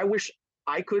here. I wish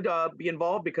I could be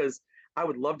involved because I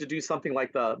would love to do something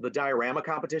like the diorama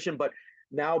competition, but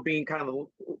now being kind of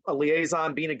a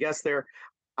liaison, being a guest there,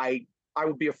 I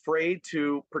would be afraid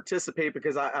to participate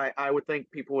because I would think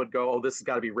people would go, oh, this has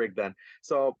got to be rigged then.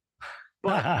 So,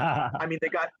 but I mean,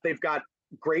 they've got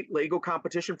great Lego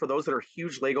competition for those that are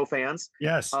huge Lego fans.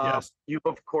 Yes. You've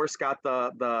of course got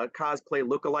the cosplay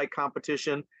lookalike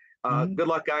competition. Good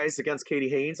luck, guys, against Katie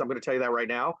Haynes. I'm going to tell you that right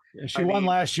now. Yeah, she won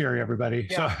last year, everybody.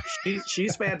 Yeah, so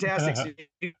she's fantastic. So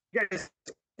you guys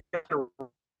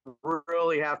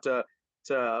really have to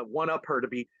one up her to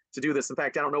do this. In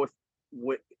fact, I don't know if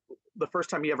the first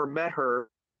time you ever met her,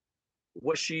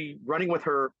 was she running with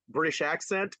her British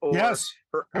accent or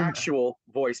her actual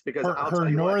voice? Because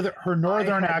her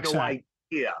northern accent. No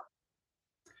idea.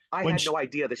 I had no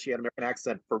idea that she had an American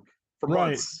accent for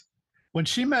months. When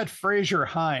she met Fraser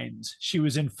Hines, she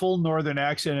was in full northern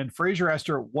accent, and Fraser asked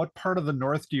her, "What part of the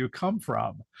North do you come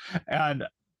from?" And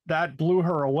that blew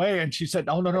her away. And she said,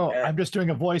 "Oh, no, I'm just doing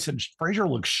a voice." And Fraser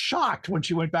looked shocked when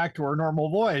she went back to her normal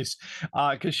voice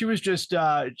because she was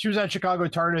she was at Chicago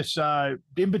TARDIS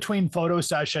in between photo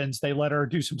sessions. They let her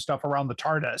do some stuff around the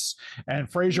TARDIS,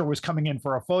 and Fraser was coming in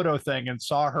for a photo thing and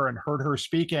saw her and heard her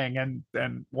speaking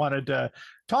and wanted to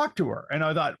talk to her. And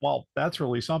I thought, well, that's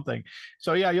really something.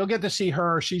 So yeah, you'll get to see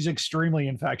her. She's extremely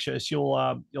infectious.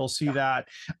 You'll see that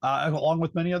along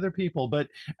with many other people. But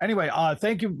anyway,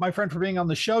 thank you, my friend, for being on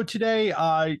the show today.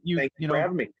 Thank you for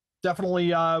having me.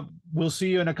 Definitely, we'll see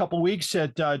you in a couple weeks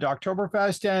at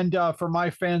Doctoberfest. And for my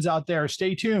fans out there,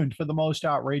 stay tuned for the most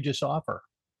outrageous offer.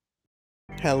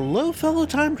 Hello, fellow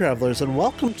time travelers, and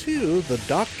welcome to the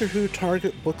Doctor Who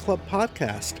Target Book Club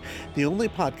podcast, the only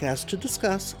podcast to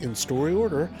discuss, in story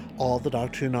order, all the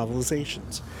Doctor Who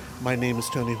novelizations. My name is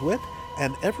Tony Whitt,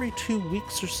 and every 2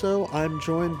 weeks or so, I'm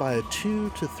joined by a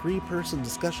 2 to 3 person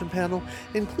discussion panel,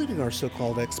 including our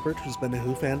so-called expert who's been a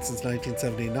Who fan since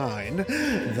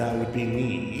 1979. That would be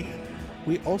me.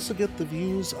 We also get the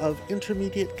views of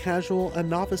intermediate, casual, and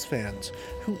novice fans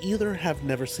who either have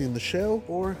never seen the show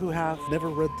or who have never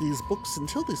read these books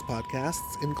until these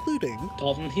podcasts, including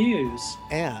Dalton Hughes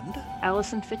and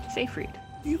Alison Fitz-Seyfried.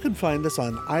 You can find us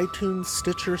on iTunes,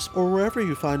 Stitcher, or wherever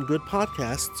you find good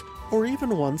podcasts, or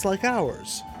even ones like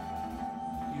ours.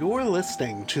 You're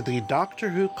listening to the Doctor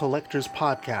Who Collectors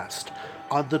Podcast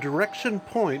on the Direction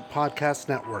Point Podcast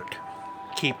Network.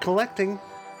 Keep collecting.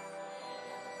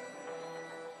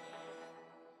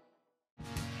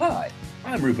 Hi,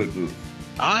 I'm Rupert Booth.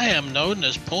 I am known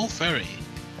as Paul Ferry.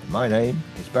 And my name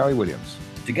is Barry Williams.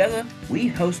 Together, we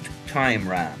host Time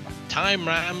Ram. Time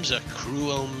Ram's a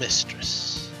cruel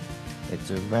mistress. It's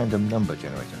a random number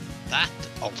generator. That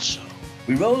also.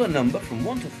 We roll a number from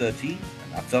 1 to 13 and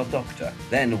That's our doctor.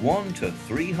 Then 1 to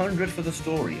 300 for the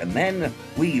story, and then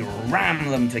we ram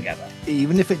them together.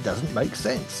 Even if it doesn't make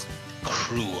sense.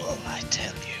 Cruel, I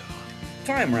tell you.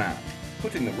 Time round,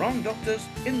 putting the wrong doctors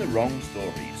in the wrong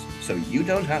stories, so you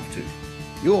don't have to.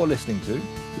 You're listening to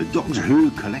the Doctor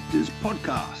Who Collectors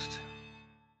Podcast.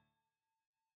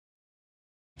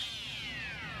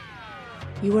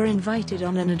 You are invited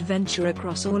on an adventure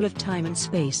across all of time and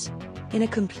space, in a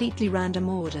completely random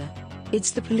order.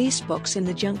 It's the Police Box in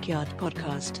the Junkyard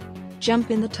podcast.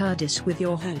 Jump in the TARDIS with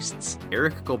your hosts,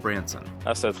 Eric Gulbranson,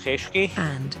 Asad Kheshki,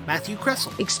 and Matthew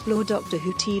Kressel. Explore Doctor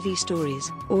Who TV stories,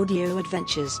 audio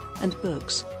adventures, and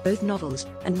books, both novels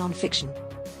and non-fiction.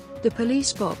 The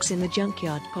Police Box in the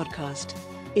Junkyard podcast.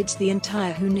 It's the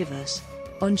entire Whoniverse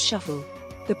on shuffle.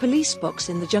 The Police Box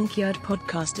in the Junkyard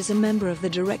podcast is a member of the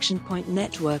Direction Point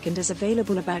Network and is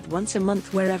available about once a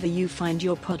month wherever you find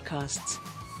your podcasts.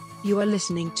 You are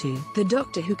listening to the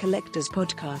Doctor Who Collectors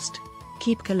Podcast.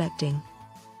 Keep collecting.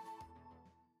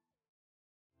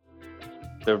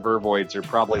 The Vervoids are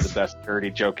probably the best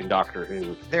dirty joke in Doctor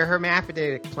Who. They're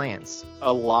hermaphroditic plants.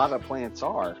 A lot of plants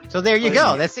are. So there you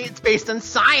go. It's based on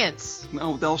science.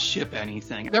 No, they'll ship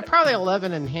anything. There are probably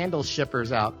 11 and handle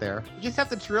shippers out there. You just have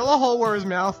to drill a hole where his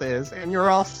mouth is, and you're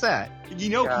all set.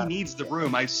 You know he needs the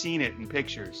room. I've seen it in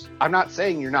pictures. I'm not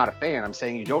saying you're not a fan. I'm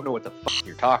saying you don't know what the fuck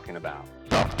you're talking about.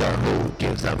 Doctor Who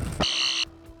gives a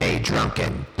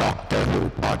drunken Doctor Who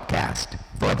podcast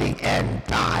for the end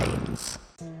times.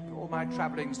 All my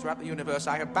travellings throughout the universe,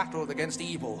 I have battled against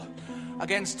evil,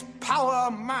 against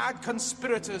power-mad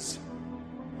conspirators.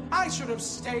 I should have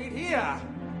stayed here.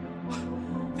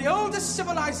 The oldest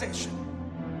civilization.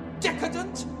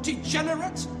 Decadent,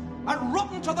 degenerate, and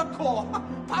rotten to the core.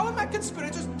 Power-mad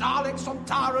conspirators, Daleks,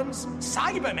 Sontarans,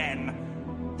 Cybermen.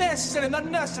 They're still in the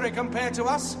nursery compared to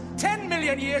us. 10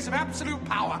 million years of absolute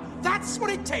power. That's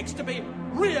what it takes to be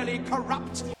really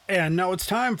corrupt. And now it's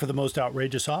time for the most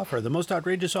outrageous offer. The most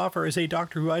outrageous offer is a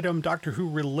Doctor Who item, Doctor Who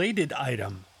related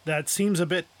item. That seems a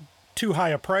bit too high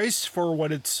a price for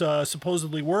what it's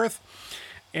supposedly worth.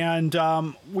 And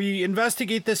we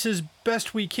investigate this as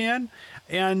best we can.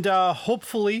 And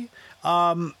hopefully,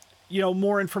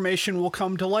 more information will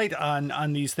come to light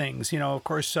on these things. Of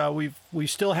course, we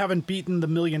still haven't beaten the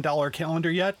 $1 million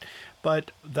calendar yet,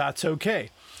 but that's okay.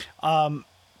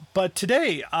 But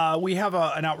today we have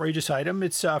an outrageous item.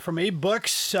 It's from Abe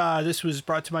Books. This was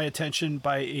brought to my attention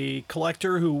by a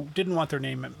collector who didn't want their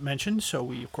name mentioned, so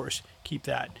we of course keep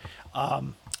that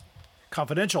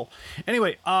confidential.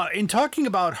 Anyway, in talking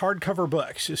about hardcover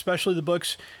books, especially the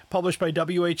books published by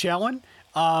W.H. Allen,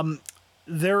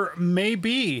 there may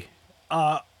be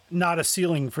not a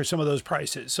ceiling for some of those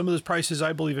prices. Some of those prices,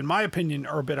 I believe, in my opinion,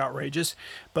 are a bit outrageous,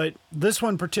 but this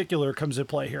one in particular comes into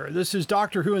play here. This is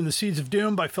Doctor Who and the Seeds of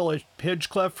Doom by Phil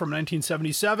Hinchcliffe from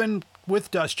 1977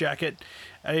 with Dust Jacket,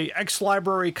 a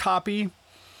ex-library copy,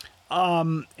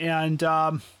 and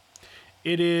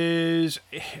it is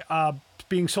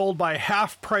being sold by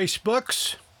Half Price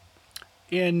Books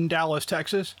in Dallas,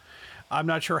 Texas. I'm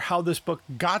not sure how this book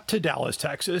got to Dallas,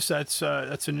 Texas. That's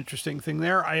an interesting thing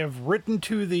there. I have written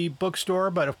to the bookstore,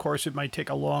 but of course it might take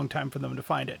a long time for them to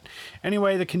find it.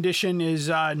 Anyway, the condition is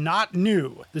not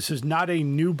new. This is not a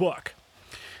new book.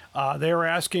 They are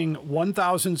asking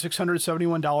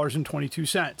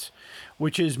 $1,671.22,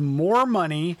 which is more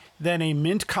money than a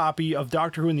mint copy of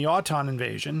Doctor Who and the Auton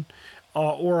Invasion,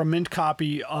 or a mint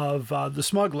copy of The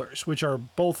Smugglers, which are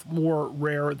both more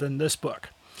rare than this book.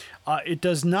 It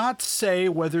does not say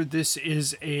whether this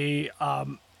is a,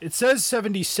 it says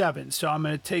 77, so I'm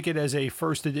going to take it as a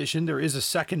first edition. There is a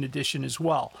second edition as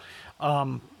well.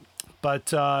 But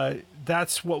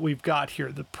that's what we've got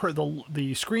here. The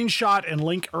screenshot and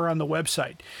link are on the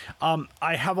website.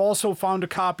 I have also found a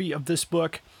copy of this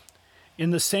book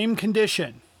in the same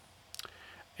condition.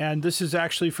 And this is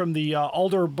actually from the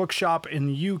Alder Bookshop in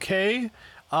the UK.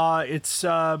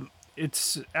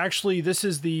 It's actually, this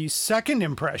is the second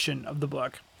impression of the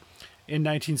book in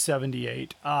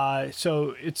 1978.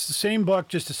 So it's the same book,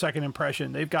 just a second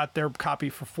impression. They've got their copy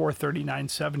for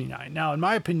 $439.79. Now, in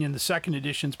my opinion, the second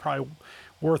edition's probably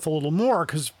worth a little more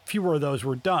because fewer of those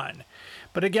were done.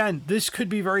 But again, this could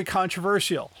be very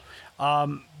controversial.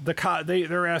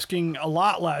 They're asking a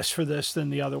lot less for this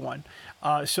than the other one.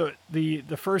 So the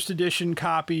first edition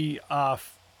copy,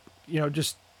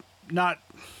 just not.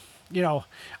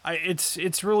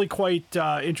 It's really quite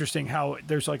interesting how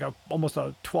there's like almost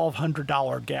a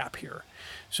 $1,200 gap here.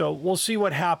 So we'll see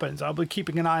what happens. I'll be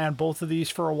keeping an eye on both of these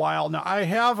for a while. Now, I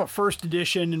have a first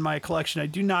edition in my collection. I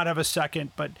do not have a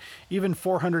second, but even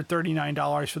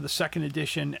 $439 for the second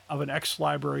edition of an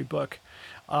ex-library book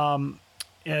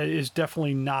is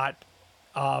definitely not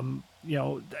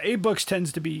A-Books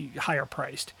tends to be higher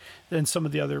priced than some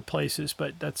of the other places,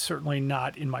 but that's certainly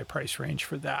not in my price range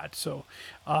for that. So,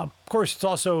 of course, it's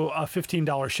also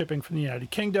 $15 shipping from the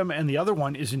United Kingdom, and the other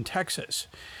one is in Texas.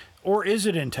 Or is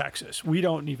it in Texas? We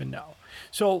don't even know.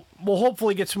 So we'll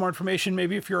hopefully get some more information.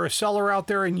 Maybe if you're a seller out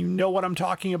there and you know what I'm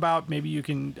talking about, maybe you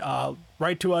can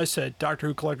write to us at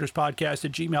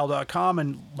DoctorWhoCollectorsPodcast@gmail.com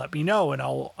and let me know, and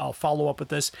I'll follow up with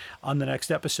this on the next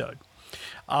episode.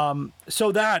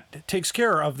 So that takes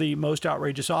care of the most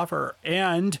outrageous offer.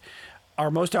 And our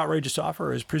most outrageous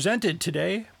offer is presented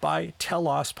today by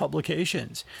Telos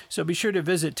Publications. So be sure to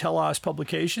visit Telos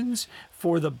Publications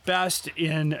for the best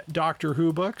in Doctor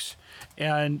Who books.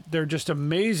 And they're just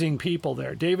amazing people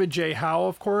there. David J. Howe,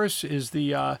 of course, is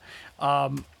the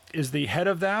head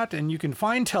of that. And you can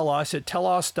find Telos at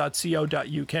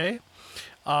telos.co.uk.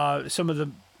 Some of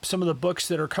the books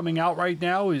that are coming out right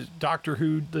now is Doctor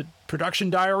Who, the production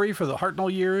diary for the Hartnell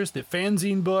years, the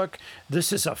fanzine book,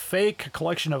 This Is a Fake, a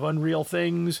collection of unreal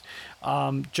things,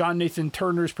 John Nathan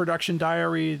Turner's production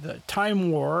diary, the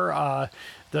Time War,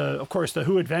 of course, the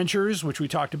Who Adventures, which we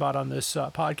talked about on this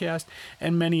podcast,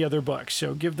 and many other books.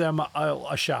 So give them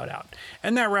a shout out.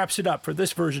 And that wraps it up for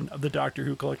this version of the Doctor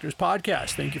Who Collectors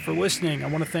Podcast. Thank you for listening. I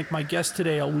want to thank my guest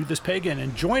today, Eluides Pagan,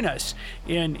 and join us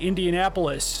in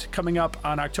Indianapolis coming up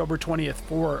on October 20th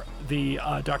for the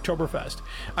Doctoberfest.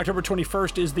 October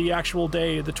 21st is the actual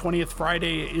day. The 20th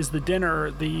Friday is the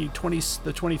dinner. The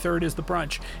 23rd is the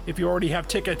brunch. If you already have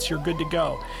tickets, you're good to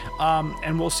go.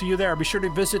 And we'll see you there. Be sure to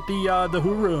visit the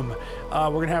Who room.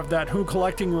 We're going to have that Who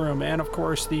collecting room and, of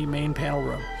course, the main panel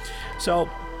room. So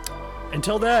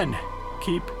until then,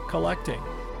 keep collecting.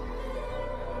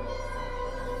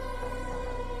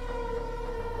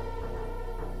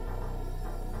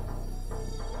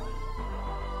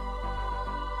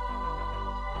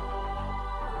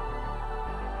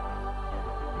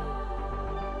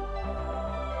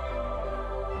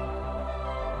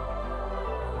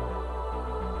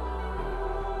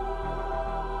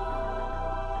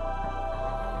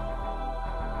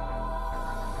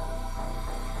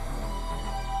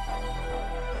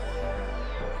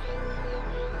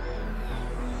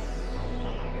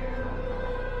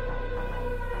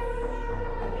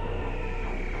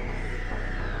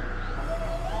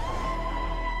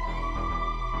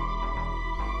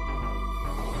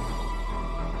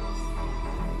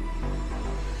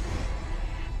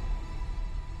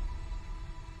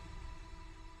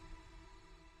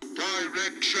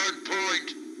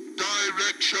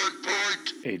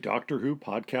 A Doctor Who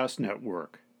Podcast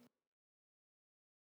Network.